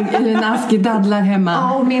en burk eller en ask dadlar hemma.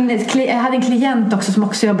 Ja, och jag hade en klient också som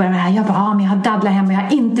också jobbar med det här. Jag bara, men jag har dadlar hemma. Jag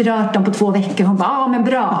har inte rört dem på 2 veckor. Hon bara, men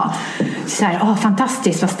bra. Så här,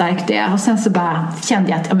 fantastiskt vad starkt det är. Och sen så bara kände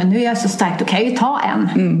jag att men nu är jag så stark, då kan jag ju ta en.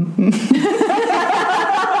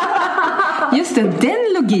 Just det, den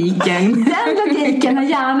logiken och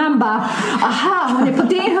hjärnan bara, aha, hon är på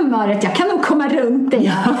det humöret, jag kan nog komma runt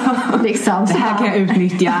det. Liksom. Det här kan jag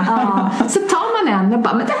utnyttja. Så tar man en och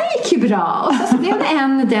bara, men det här gick ju bra. Och så blev det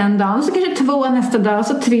en den dagen, och så kanske 2 nästa dag, och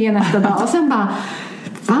så 3 nästa dag. Och sen bara,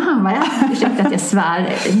 fan vad jag, ursäkta att jag svär,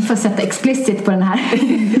 ni får sätta explicit på den här.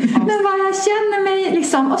 Men vad jag känner mig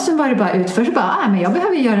liksom, och så var det bara utför, så bara, men jag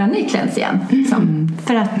behöver göra en ny cleanse igen liksom.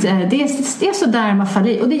 För att det är så där man faller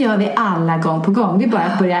i, och det gör vi alla gång på gång. Det är bara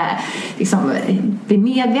att börja liksom, bli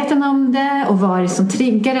medveten om det, och vad det som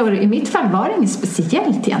triggar det. Och i mitt fall var det inget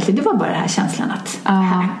speciellt egentligen, det var bara den här känslan att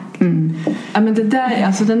Ja, men det där,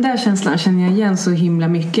 alltså den där känslan känner jag igen så himla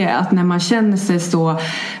mycket, att när man känner sig så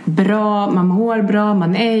bra, man mår bra,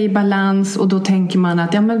 man är i balans, och då tänker man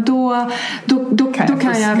att ja, men då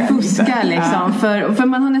kan jag fuska liksom. För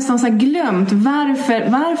man har nästan så här glömt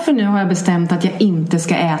varför nu har jag bestämt att jag inte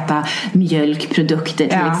ska äta mjölkprodukter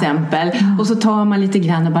till exempel, och så tar man lite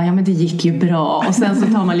grann och bara, ja men det gick ju bra, och sen så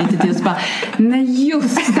tar man lite till och så bara, nej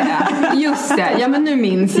just det, ja men nu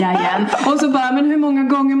minns jag igen, och så bara, men hur många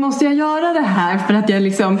gånger måste jag göra det här för att jag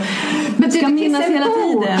liksom ska minnas hela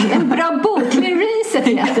tiden? En bra bok, Clean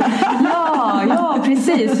Reset. Ja,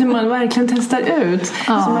 precis. Hur man verkligen testar ut.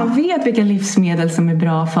 Så man vet vilka livsmedel som är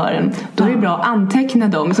bra för en. Då är det bra att anteckna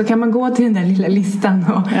dem. Så kan man gå till den där lilla listan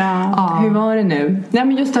och hur var det nu? Nej,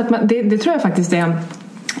 men just att det tror jag faktiskt är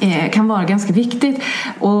kan vara ganska viktigt,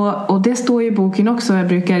 och det står i boken också. Jag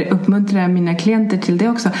brukar uppmuntra mina klienter till det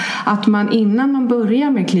också, att man innan man börjar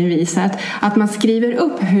med Clean Reset, att man skriver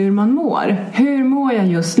upp hur man mår. Hur mår jag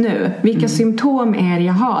just nu? Vilka symptom är det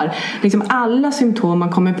jag har? Liksom alla symptom man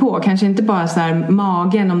kommer på, kanske inte bara så här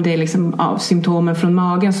magen, om det är liksom symptomen från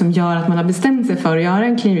magen som gör att man har bestämt sig för att göra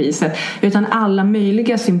en Clean Reset, utan alla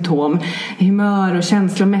möjliga symptom, humör och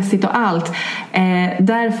känslomässigt och allt,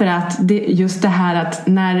 därför att just det här att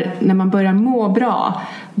när man börjar må bra,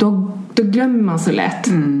 då glömmer man så lätt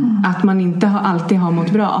att man inte alltid har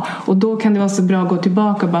mått bra, och då kan det vara så bra att gå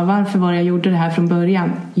tillbaka och bara, varför var jag gjorde det här från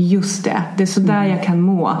början? Just det är så där jag kan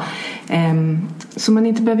må, så man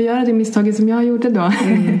inte behöver göra det misstaget som jag gjorde då.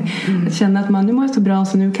 Att känna att nu mår jag så bra,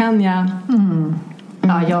 så nu kan jag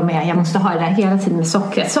Ja, jag med. Jag måste ha det där hela tiden med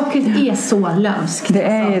sockret. Sockret är så lömskt. Det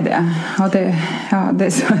är ju det. Och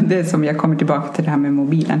det är som jag kommer tillbaka till det här med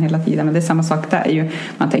mobilen hela tiden. Men det är samma sak där. Ju,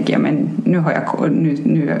 man tänker, men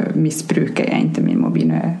nu missbrukar jag inte min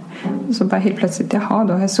mobil. Och så bara helt plötsligt, då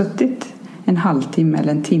har jag suttit en halvtimme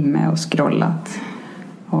eller en timme och scrollat.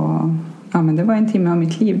 Och men det var en timme av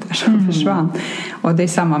mitt liv där som försvann. Och det är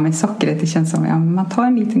samma med sockret. Det känns som man tar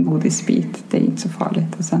en liten godisbit. Det är inte så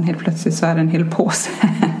farligt. Och sen helt plötsligt så är det en hel påse.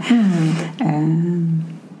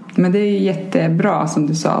 Men det är ju jättebra som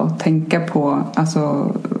du sa att tänka på.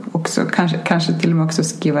 Alltså också, kanske till och med också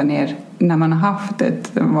skriva ner när man har haft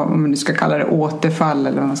ett, om man nu ska kalla det återfall,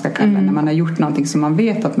 eller vad man ska kalla det, när man har gjort någonting som man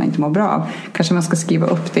vet att man inte mår bra av. Kanske man ska skriva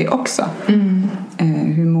upp det också.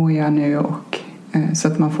 Hur mår jag nu, och så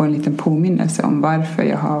att man får en liten påminnelse om varför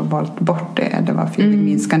jag har valt bort det, eller varför jag vill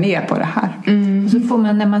minska ner på det här. Så får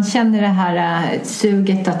man, när man känner det här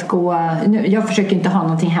suget att gå, jag försöker inte ha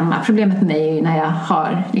någonting hemma. Problemet med mig är ju när jag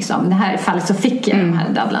har liksom, det här fallet, så fick jag de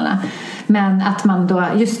här dadlarna. Men att man då,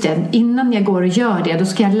 just det, innan jag går och gör det, då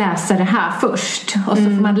ska jag läsa det här först. Och så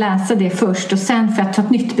får man läsa det först, och sen får jag ta ett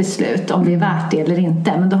nytt beslut om det är värt det eller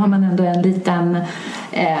inte. Men då har man ändå en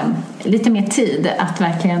lite mer tid att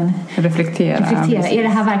verkligen reflektera. Är det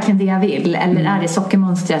här verkligen det jag vill? Eller är det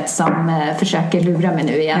sockermonstret som försöker lura mig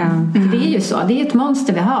nu igen? För det är ju så, det är ett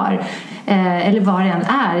monster vi har. Eller vad det än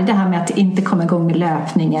är, det här med att inte komma igång med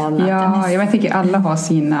löpningen. Jag tänker alla har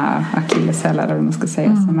sina akilleshälar, eller vad man ska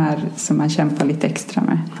säga, som man kämpar lite extra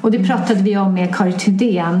med. Och det pratade vi om med Kari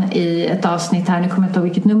Thydén i ett avsnitt här, nu kommer jag inte ihåg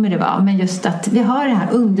vilket nummer det var, men just att vi har det här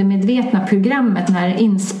undermedvetna programmet, den här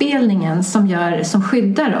inspelningen som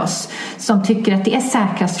skyddar oss, som tycker att det är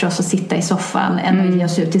säkrast för oss att sitta i soffan än att ge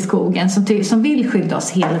oss ut i skogen, som vill skydda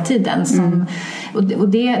oss hela tiden, och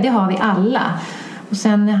det har vi alla. Och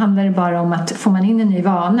sen handlar det bara om att får man in en ny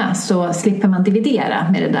vana, så slipper man dividera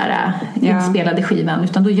med det där inspelade skivan,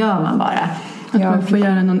 utan då gör man bara. Att man får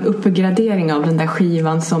göra någon uppgradering av den där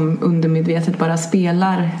skivan som undermedvetet bara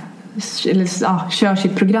spelar, eller kör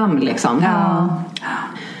sitt program liksom.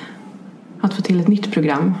 Att få till ett nytt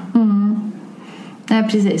program. Nej,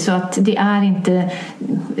 precis. Så att det är inte,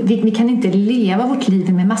 vi kan inte leva vårt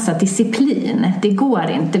liv med massa disciplin. Det går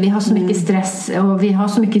inte. Vi har så mycket stress, och vi har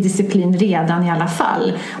så mycket disciplin redan i alla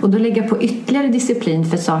fall. Och då lägga på ytterligare disciplin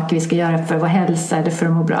för saker vi ska göra för vår hälsa eller för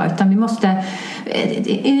att må bra. Utan vi måste,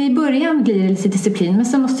 i början blir det lite disciplin, men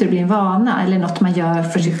sen måste det bli en vana eller något man gör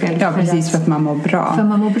för sig själv. Ja, precis, för att man mår bra. För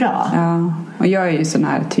man mår bra. Ja. Och jag är ju sån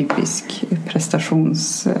här typisk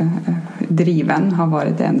driven, har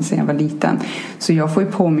varit det sedan jag var liten. Så jag får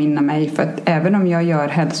ju påminna mig, för att även om jag gör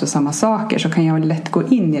hälsosamma saker så kan jag lätt gå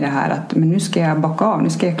in i det här att men nu ska jag bocka av, nu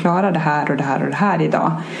ska jag klara det här och det här och det här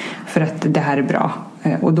idag för att det här är bra.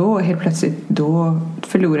 Och då helt plötsligt då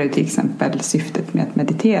förlorar jag till exempel syftet med att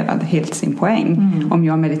meditera helt sin poäng. Om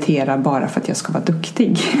jag mediterar bara för att jag ska vara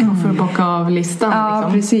duktig. För att bocka av listan. Ja,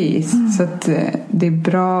 liksom. precis. Så att det är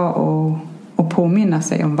bra att påminna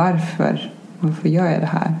sig om varför gör jag det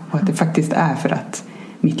här. Och att det faktiskt är för att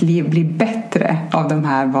mitt liv blir bättre av de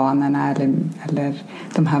här vanorna eller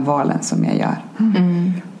de här valen som jag gör.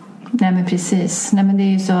 Nej men precis. Nej men det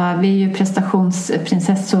är ju så, vi är ju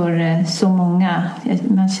prestationsprinsessor så många.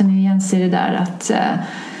 Man känner ju igen sig i det där att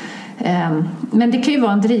men det kan ju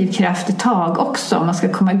vara en drivkraft ett tag också om man ska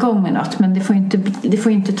komma igång med något, men det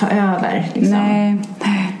får inte ta över liksom.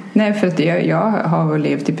 Nej, för att jag har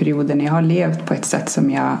levt i perioder när jag har levt på ett sätt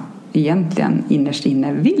som jag egentligen innerst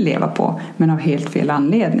inne vill leva på, men av helt fel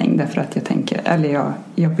anledning, därför att jag tänker, eller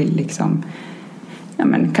jag vill liksom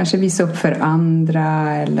kanske visa upp för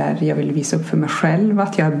andra, eller jag vill visa upp för mig själv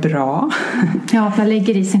att jag är bra. Ja, att man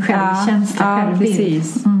lägger i sin självkänsla, självbild.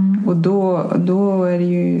 Precis. Och då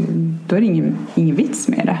är det ingen vits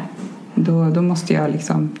med det. Då måste jag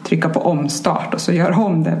liksom trycka på omstart och så göra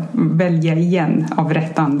om det, välja igen av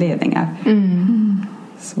rätt anledningar.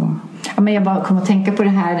 Så. Ja, men jag bara kom att tänka på det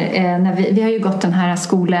här när vi har ju gått den här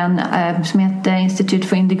skolan som heter Institute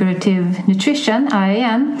for Integrative Nutrition,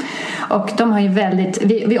 IIN, och de har ju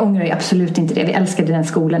vi ångrar ju absolut inte det, vi älskade den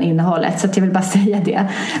skolan, innehållet, så att jag vill bara säga det,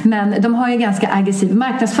 men de har ju ganska aggressiv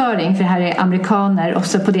marknadsföring, för det här är amerikaner, och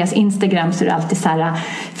så på deras Instagram så är det alltid så här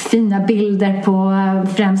fina bilder på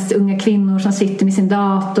främst unga kvinnor som sitter med sin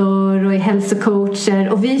dator och är hälsocoacher,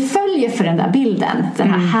 och vi följer för den där bilden, den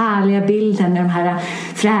här härliga bilden med de här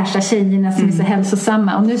fräscha tjejerna som är så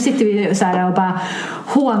hälsosamma, och nu sitter vi så här och bara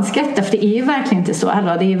hånskrattar, för det är ju verkligen inte så.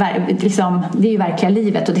 Hallå, det är ju verkliga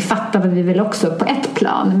livet, och det fattar vi väl också på ett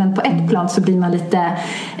plan, men på ett plan så blir man lite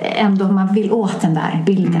ändå, man vill åt den där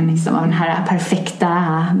bilden liksom, av den här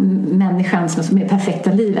perfekta människan som är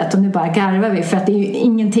perfekta livet, och nu bara garvar vi för att det är ju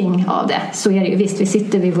ingenting av det. Så är det ju, visst, vi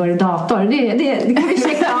sitter vid vår dator, det kan vi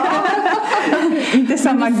checka av. Inte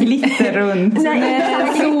samma glitter runt.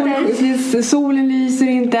 Solen lyser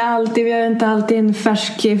inte alltid, vi har inte alltid en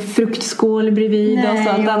färsk fruktskål bredvid oss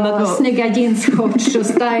och allt annat. Och snygga jeansshorts och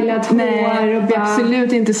stylat hår. Och bara,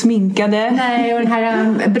 absolut inte sminkade. Nej, och den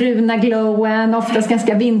här bruna glowen, oftast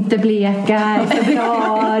ganska vinterbleka i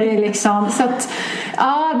februari liksom. Så att,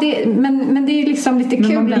 ja, men det är ju liksom lite kul.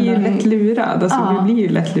 Men man blir ju lätt lurad. Alltså, vi blir ju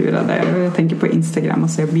lätt lurade. Jag tänker på Instagram och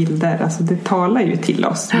ser bilder. Alltså, det talar ju till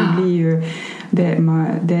oss. Vi blir ju,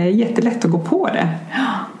 det är jättelätt att gå på det.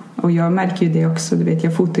 Och jag märker ju det också, du vet,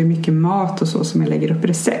 jag fotar ju mycket mat och så som jag lägger upp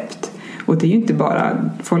recept. Och det är ju inte bara,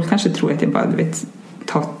 folk kanske tror att jag bara, du vet,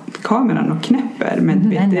 tar kameran och knäpper.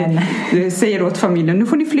 Men det säger åt familjen, nu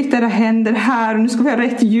får ni flytta era händer här och nu ska vi ha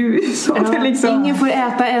rätt ljus. Och det liksom, ingen får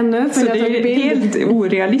äta ännu. För så det är helt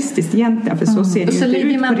orealistiskt egentligen, för så ser det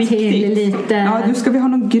ju inte ut på riktigt. Lite. Ja, nu ska vi ha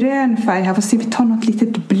någon grön färg här, fast vi tar något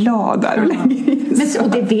litet blad där och lägger in. Men,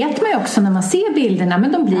 och det vet man ju också när man ser bilderna,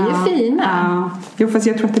 men de blir ju fina. Ja. Jo, fast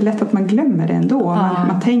jag tror att det är lätt att man glömmer det ändå.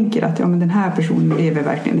 Man tänker att men den här personen lever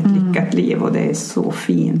verkligen ett lyckat liv och det är så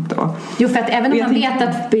fint. Jo, för att även om man vet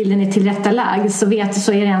att bilden är tillrättalagd så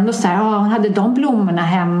är det ändå så här, hon hade de blommorna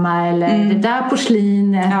hemma eller det där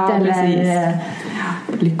porslinet. Ja, eller precis.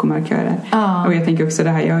 Lyckomarkörer. Och jag tänker också det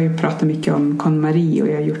här, jag har ju pratat mycket om KonMari och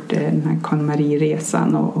jag har gjort den här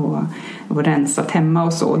KonMari-resan och rensat hemma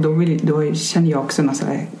och så. Och då känner jag också något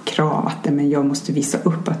sådär krav att men jag måste visa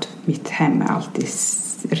upp att mitt hem är alltid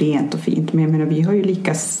rent och fint. Men jag menar, vi har ju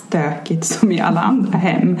lika stökigt som i alla andra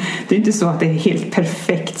hem. Det är inte så att det är helt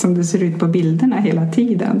perfekt som det ser ut på bilderna hela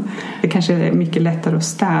tiden. Det kanske är mycket lättare att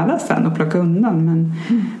städa sen och plocka undan,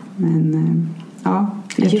 men ja,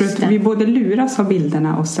 jag tror att vi både luras av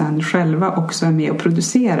bilderna och sen själva också är med och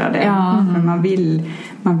producerar det. Men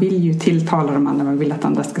man vill ju tilltala de andra, man vill att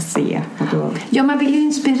andra ska se. Och då... Ja, man vill ju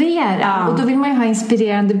inspirera och då vill man ju ha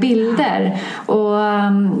inspirerande bilder. Och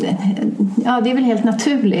ja, det är väl helt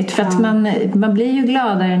naturligt för att man blir ju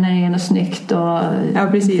gladare när det är något snyggt. Och ja,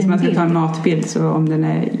 precis. Man ska ta en matbild så om den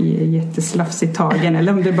är jätteslafsigt tagen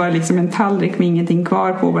eller om det är bara liksom en tallrik med ingenting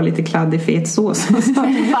kvar på och bara lite kladdig fet sås.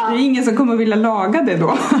 Det är ingen som kommer vilja laga det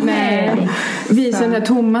då. Nej, visa den här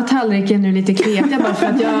tomma tallriken nu lite knepig bara för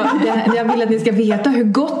att jag vill att ni ska veta hur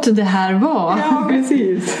gott det här var. Ja,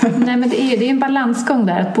 precis. Nej, men det är en balansgång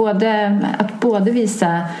där att både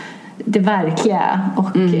visa det verkliga och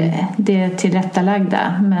det tillrättalagda,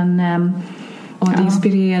 men och att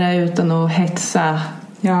inspirera utan att hetsa.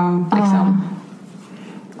 Ja, liksom.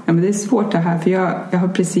 Ja, men det är svårt det här, för jag har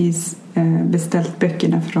precis beställt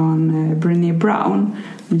böckerna från Brené Brown.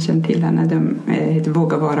 Ni känner till henne. De heter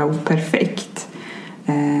Våga vara operfekt.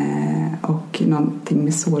 Och någonting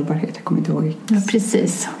med sårbarhet, jag kommer inte ihåg. Ja,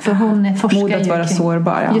 precis. För hon forskar mod att vara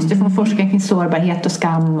sårbar. Ja. Just det, för hon forskar kring sårbarhet och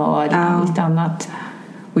skam och lite annat.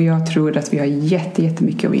 Och jag tror att vi har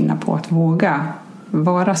jättemycket att vinna på att våga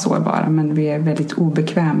vara sårbara, men vi är väldigt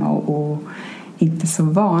obekväma och inte så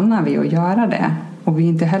vana vid att göra det. Och vi är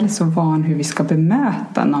inte heller så van hur vi ska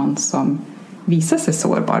bemöta någon som visar sig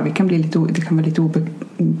sårbar. Det kan vara lite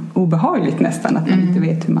obehagligt nästan, att man inte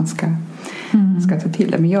vet hur man ska ta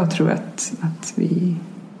till det. Men jag tror att vi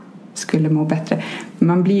skulle må bättre.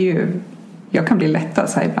 Jag kan bli lättad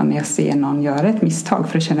så här ibland när jag ser någon göra ett misstag,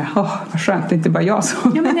 för att känna vad skönt, det är inte bara jag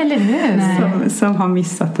som, ja, men eller hur? som har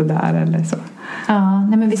missat det där eller så. Ja,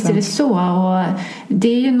 nej, men visst är det så. Och det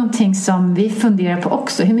är ju någonting som vi funderar på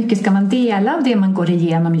också. Hur mycket ska man dela av det man går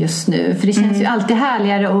igenom just nu? För det känns ju alltid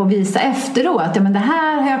härligare att visa efteråt. Ja, men det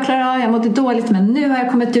här har jag klarat av, jag mådde dåligt, men nu har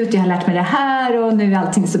jag kommit ut, jag har lärt mig det här och nu är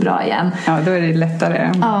allting så bra igen. Ja, då är det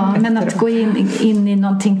lättare. Ja, men att gå in i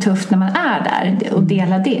någonting tufft när man är där och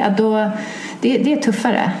dela det är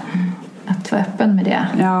tuffare. Att vara öppen med det.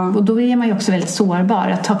 Ja. Och då är man ju också väldigt sårbar.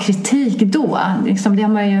 Att ta kritik då. Liksom, det har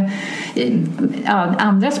man ju,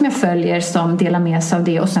 andra som jag följer som delar med sig av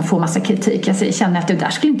det och sen får massa kritik. Jag känner att det där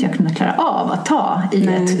skulle inte jag kunna klara av att ta i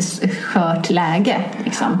ett skört läge.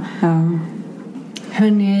 Liksom. Ja.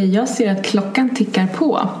 Hörrni, jag ser att klockan tickar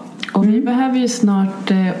på. Och vi behöver ju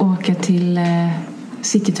snart åka till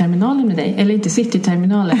Cityterminalen med dig. Eller inte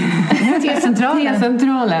Cityterminalen.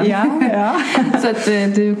 T-centralen. Ja. Så att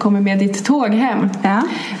du kommer med ditt tåg hem. Ja.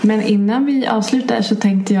 Men innan vi avslutar så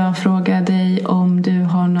tänkte jag fråga dig om du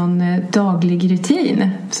har någon daglig rutin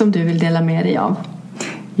som du vill dela med dig av.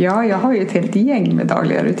 Ja, jag har ju ett helt gäng med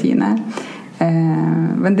dagliga rutiner.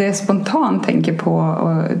 Men det jag spontant tänker på,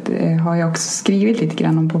 och det har jag också skrivit lite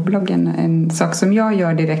grann om på bloggen, en sak som jag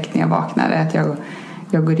gör direkt när jag vaknar är att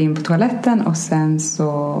jag går in på toaletten och sen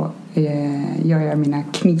så gör jag mina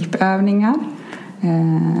knipövningar.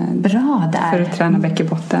 Bra där. För att träna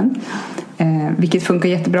bäckenbotten. Vilket funkar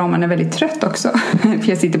jättebra om man är väldigt trött också. För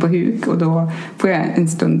jag sitter på huk och då får jag en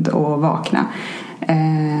stund att vakna.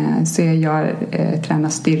 Så jag tränar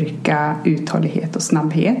styrka, uthållighet och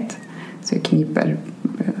snabbhet. Så jag kniper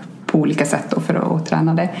på olika sätt då för att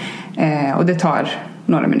träna det. Och det tar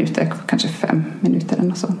några minuter, kanske 5 minuter eller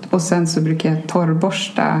något sånt. Och sen så brukar jag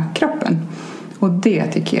torrborsta kroppen. Och det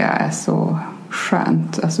tycker jag är så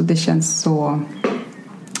skönt. Alltså det känns så...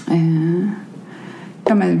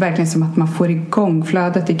 men verkligen som att man får igång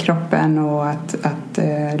flödet i kroppen och att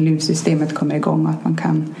lymfsystemet kommer igång och att man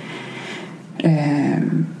kan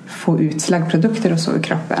få ut slaggprodukter och så i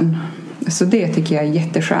kroppen. Så det tycker jag är ett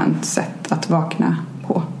jätteskönt sätt att vakna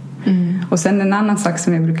på. Och sen en annan sak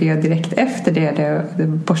som jag brukar göra direkt efter det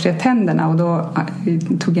borstar jag tänderna, och då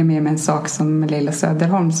tog jag med mig en sak som Leila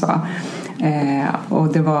Söderholm sa,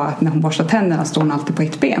 och det var att när hon borstar tänderna står hon alltid på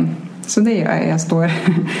ett ben. Så det gör jag. Jag står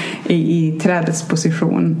i trädets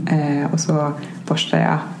position och så borstar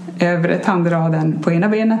jag övre tandraden på ena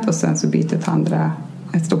benet och sen så byter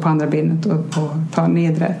jag står på andra benet och tar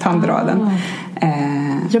nedre tandraden.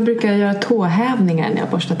 Jag brukar göra tåhävningar när jag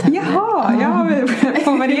borstar tänderna. Jaha, jag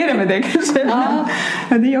får variera med det kanske.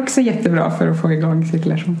 Ja, det är också jättebra för att få igång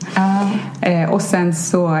cirkulation. Och sen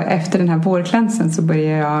så efter den här vårklänsen så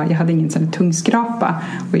började jag hade ingen sån här tungskrapa,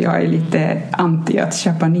 och jag är lite anti att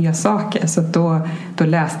köpa nya saker, så då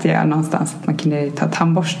läste jag någonstans att man kunde ta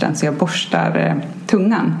tandborsten, så jag borstar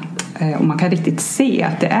tungan. Och man kan riktigt se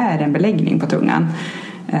att det är en beläggning på tungan.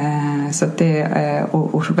 Så att det,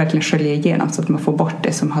 och verkligen skölja igenom så att man får bort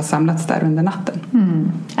det som har samlats där under natten.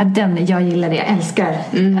 Jag gillar det, jag älskar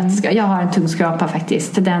jag har en tungskrapa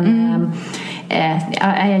faktiskt.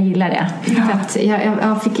 Jag gillar det. För att jag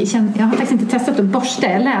har faktiskt inte testat att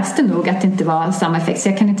borsta. Jag läste nog att det inte var samma effekt, så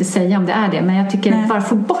jag kan inte säga om det är det, men jag tycker att bara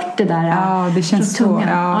få bort det där. Ja, det känns så. Och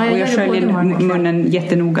jag sköljer munnen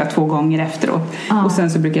jättenoga 2 gånger efteråt. Och sen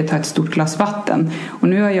så brukar jag ta ett stort glas vatten. Och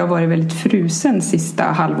nu har jag varit väldigt frusen sista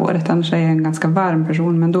halvåret, annars är jag en ganska varm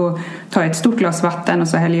person, men då tar jag ett stort glas vatten och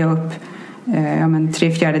så häller jag upp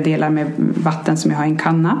 3/4 med vatten som jag har i en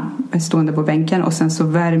kanna stående på bänken, och sen så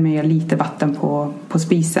värmer jag lite vatten på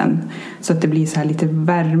spisen så att det blir så här lite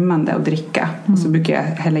värmande att dricka. Och så brukar jag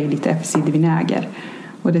hälla i lite äppelcidervinäger,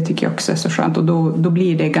 och det tycker jag också är så skönt, och då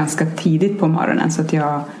blir det ganska tidigt på morgonen, så att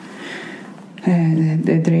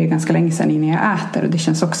det dröjer ganska länge sedan innan jag äter, och det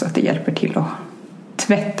känns också att det hjälper till att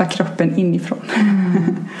tvätta kroppen inifrån.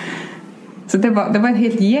 Så det var ett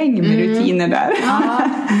helt gäng med rutiner där.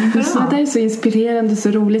 Det är så inspirerande, så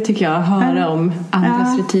roligt tycker jag att höra om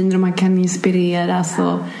andras rutiner, och man kan inspireras.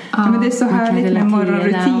 Och, men det är så härligt med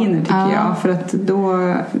morgonrutiner tycker jag, för att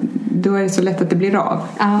då är det så lätt att det blir av.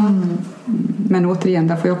 Men återigen,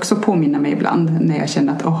 där får jag också påminna mig ibland när jag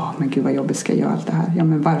känner att men gud vad jobbigt, ska jag göra allt det här? Ja,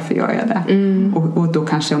 men varför gör jag det? Och då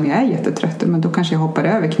kanske, om jag är jättetrött, men då kanske jag hoppar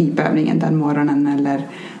över knipövningen den morgonen eller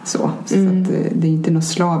så. Så att det är inte något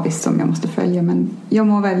slaviskt som jag måste följa, men jag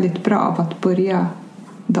mår väldigt bra av att börja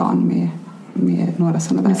dagen med några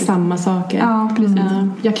sådana där. Med samma saker. Ja, precis.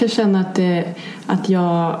 Jag kan känna att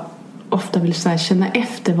jag ofta vill så här känna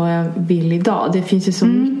efter vad jag vill idag. Det finns ju så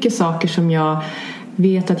mycket saker som jag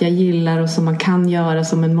vet att jag gillar och som man kan göra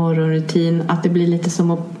som en morgonrutin, att det blir lite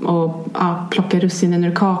som att plocka russinen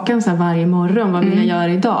ur kakan så här varje morgon. Vad vill jag göra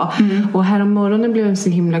idag? Och här om morgonen blev jag så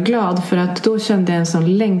himla glad, för att då kände jag en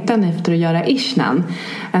sån längtan efter att göra ishnan,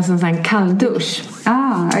 en sån här kalldusch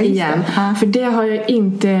igen. För det har jag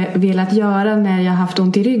inte velat göra när jag har haft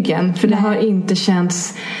ont i ryggen, för det har inte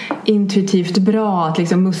känts intuitivt bra att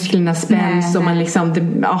liksom musklerna spänns och man liksom,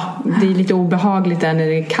 det är lite obehagligt där när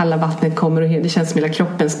det kalla vattnet kommer och det känns som hela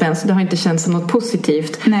kroppen spänns. Det har inte känts som något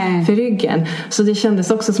positivt för ryggen. Så det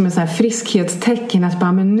kändes också som en sån här friskhetstecken att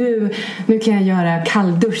bara, men nu kan jag göra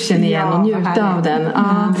kallduschen igen och njuta av den.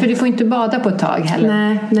 För du får inte bada på ett tag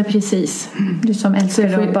heller. Nej, precis. Du som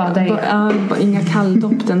älskar att bada i. Inga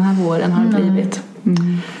kalldopp den här våren har det blivit.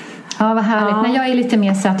 Ja, vad härligt. Men jag är lite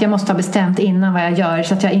mer så att jag måste ha bestämt innan vad jag gör,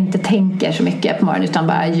 så att jag inte tänker så mycket på morgonen utan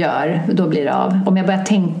bara gör. Då blir det av. Om jag börjar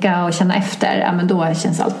tänka och känna efter, men då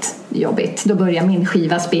känns allt jobbigt. Då börjar min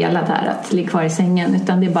skiva spela där, att ligga kvar i sängen.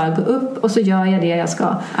 Utan det är bara att gå upp och så gör jag det jag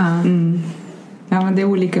ska. Ja, men det är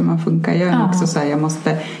olika hur man funkar. Jag är också så här,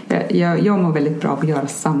 jag mår väldigt bra på att göra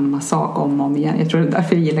samma sak om och om igen. Jag tror det är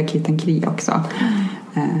därför jag gillar Kit and Kri också.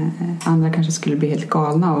 Andra kanske skulle bli helt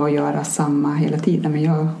galna och göra samma hela tiden, men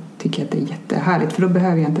jag tycker att det är jättehärligt, för då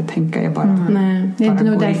behöver jag inte tänka, jag bara, det är inte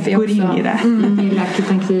nog därför jag in i det. Gillar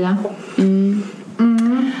Kit and Kri.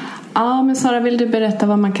 Ja, men Sara, vill du berätta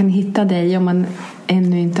var man kan hitta dig om man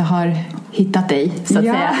ännu inte har hittat dig, så att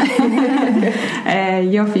säga?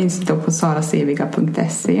 Jag finns då på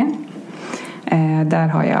saraseviga.se. Där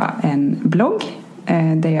har jag en blogg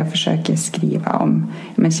där jag försöker skriva om,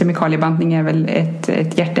 men kemikaliebantning är väl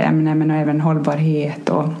ett hjärteämne, men även hållbarhet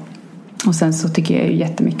och sen så tycker jag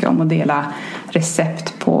jättemycket om att dela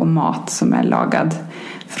recept på mat som är lagad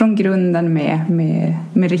från grunden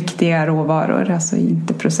med riktiga råvaror, alltså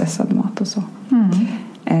inte processad mat och så.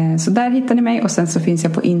 Så där hittar ni mig, och sen så finns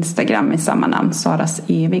jag på Instagram i samma namn, Saras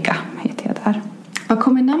Eviga heter jag där. Var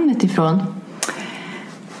kommer namnet ifrån?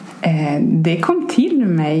 Det kom till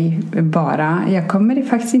mig bara. Jag kommer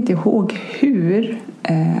faktiskt inte ihåg hur.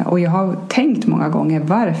 Och jag har tänkt många gånger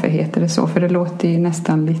varför heter det så. För det låter ju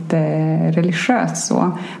nästan lite religiöst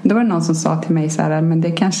så. Då var det någon som sa till mig så här, men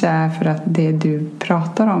det kanske är för att det du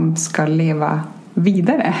pratar om ska leva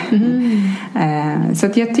vidare. Så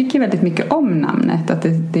att jag tycker väldigt mycket om namnet. Att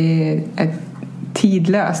det är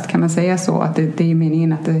tidlöst, kan man säga så. Att det är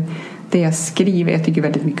meningen att det jag skriver, jag tycker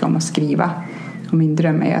väldigt mycket om att skriva. Och min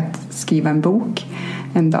dröm är att skriva en bok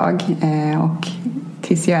en dag. Och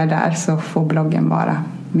tills jag är där så får bloggen vara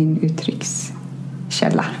min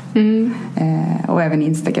uttryckskälla. Och även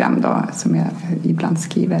Instagram då, som jag ibland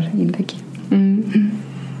skriver inlägg.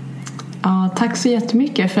 Ja, tack så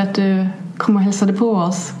jättemycket för att du kom och hälsade på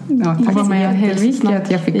oss. Ja, tack så jättemycket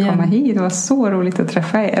att jag fick komma hit. Det var så roligt att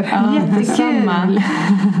träffa er. Ja, jättekul.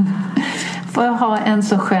 Får jag ha en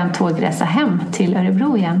så skön tågresa hem till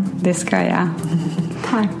Örebro igen? Det ska jag.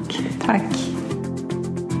 Tack. Tack.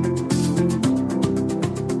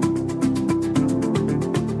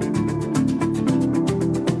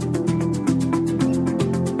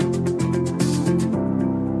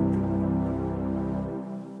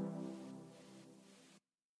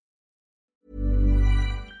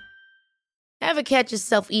 Ever catch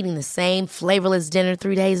yourself eating the same flavorless dinner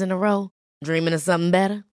 3 days in a row? Dreaming of something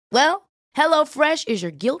better? Well, HelloFresh is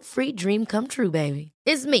your guilt-free dream come true, baby.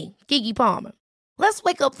 It's me, Keke Palmer. Let's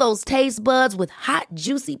wake up those taste buds with hot,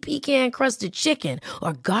 juicy pecan-crusted chicken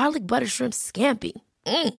or garlic butter shrimp scampi.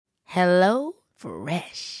 Hello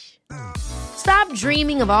Fresh. Stop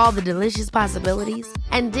dreaming of all the delicious possibilities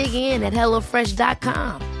and dig in at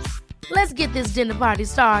HelloFresh.com. Let's get this dinner party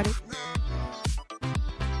started.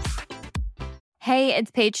 Hey, it's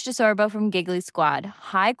Paige DeSorbo from Giggly Squad.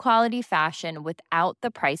 High quality fashion without the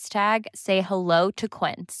price tag. Say hello to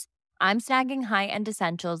Quince. I'm snagging high-end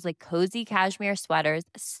essentials like cozy cashmere sweaters,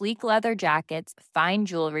 sleek leather jackets, fine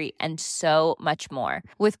jewelry, and so much more.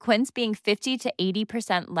 With Quince being 50 to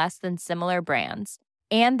 80% less than similar brands.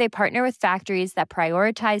 And they partner with factories that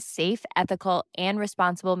prioritize safe, ethical, and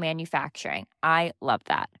responsible manufacturing. I love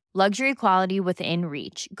that. Luxury quality within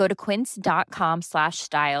reach. Go to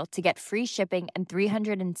quince.com/style to get free shipping and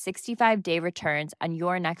 365-day returns on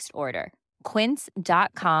your next order.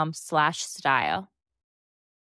 Quince.com/style.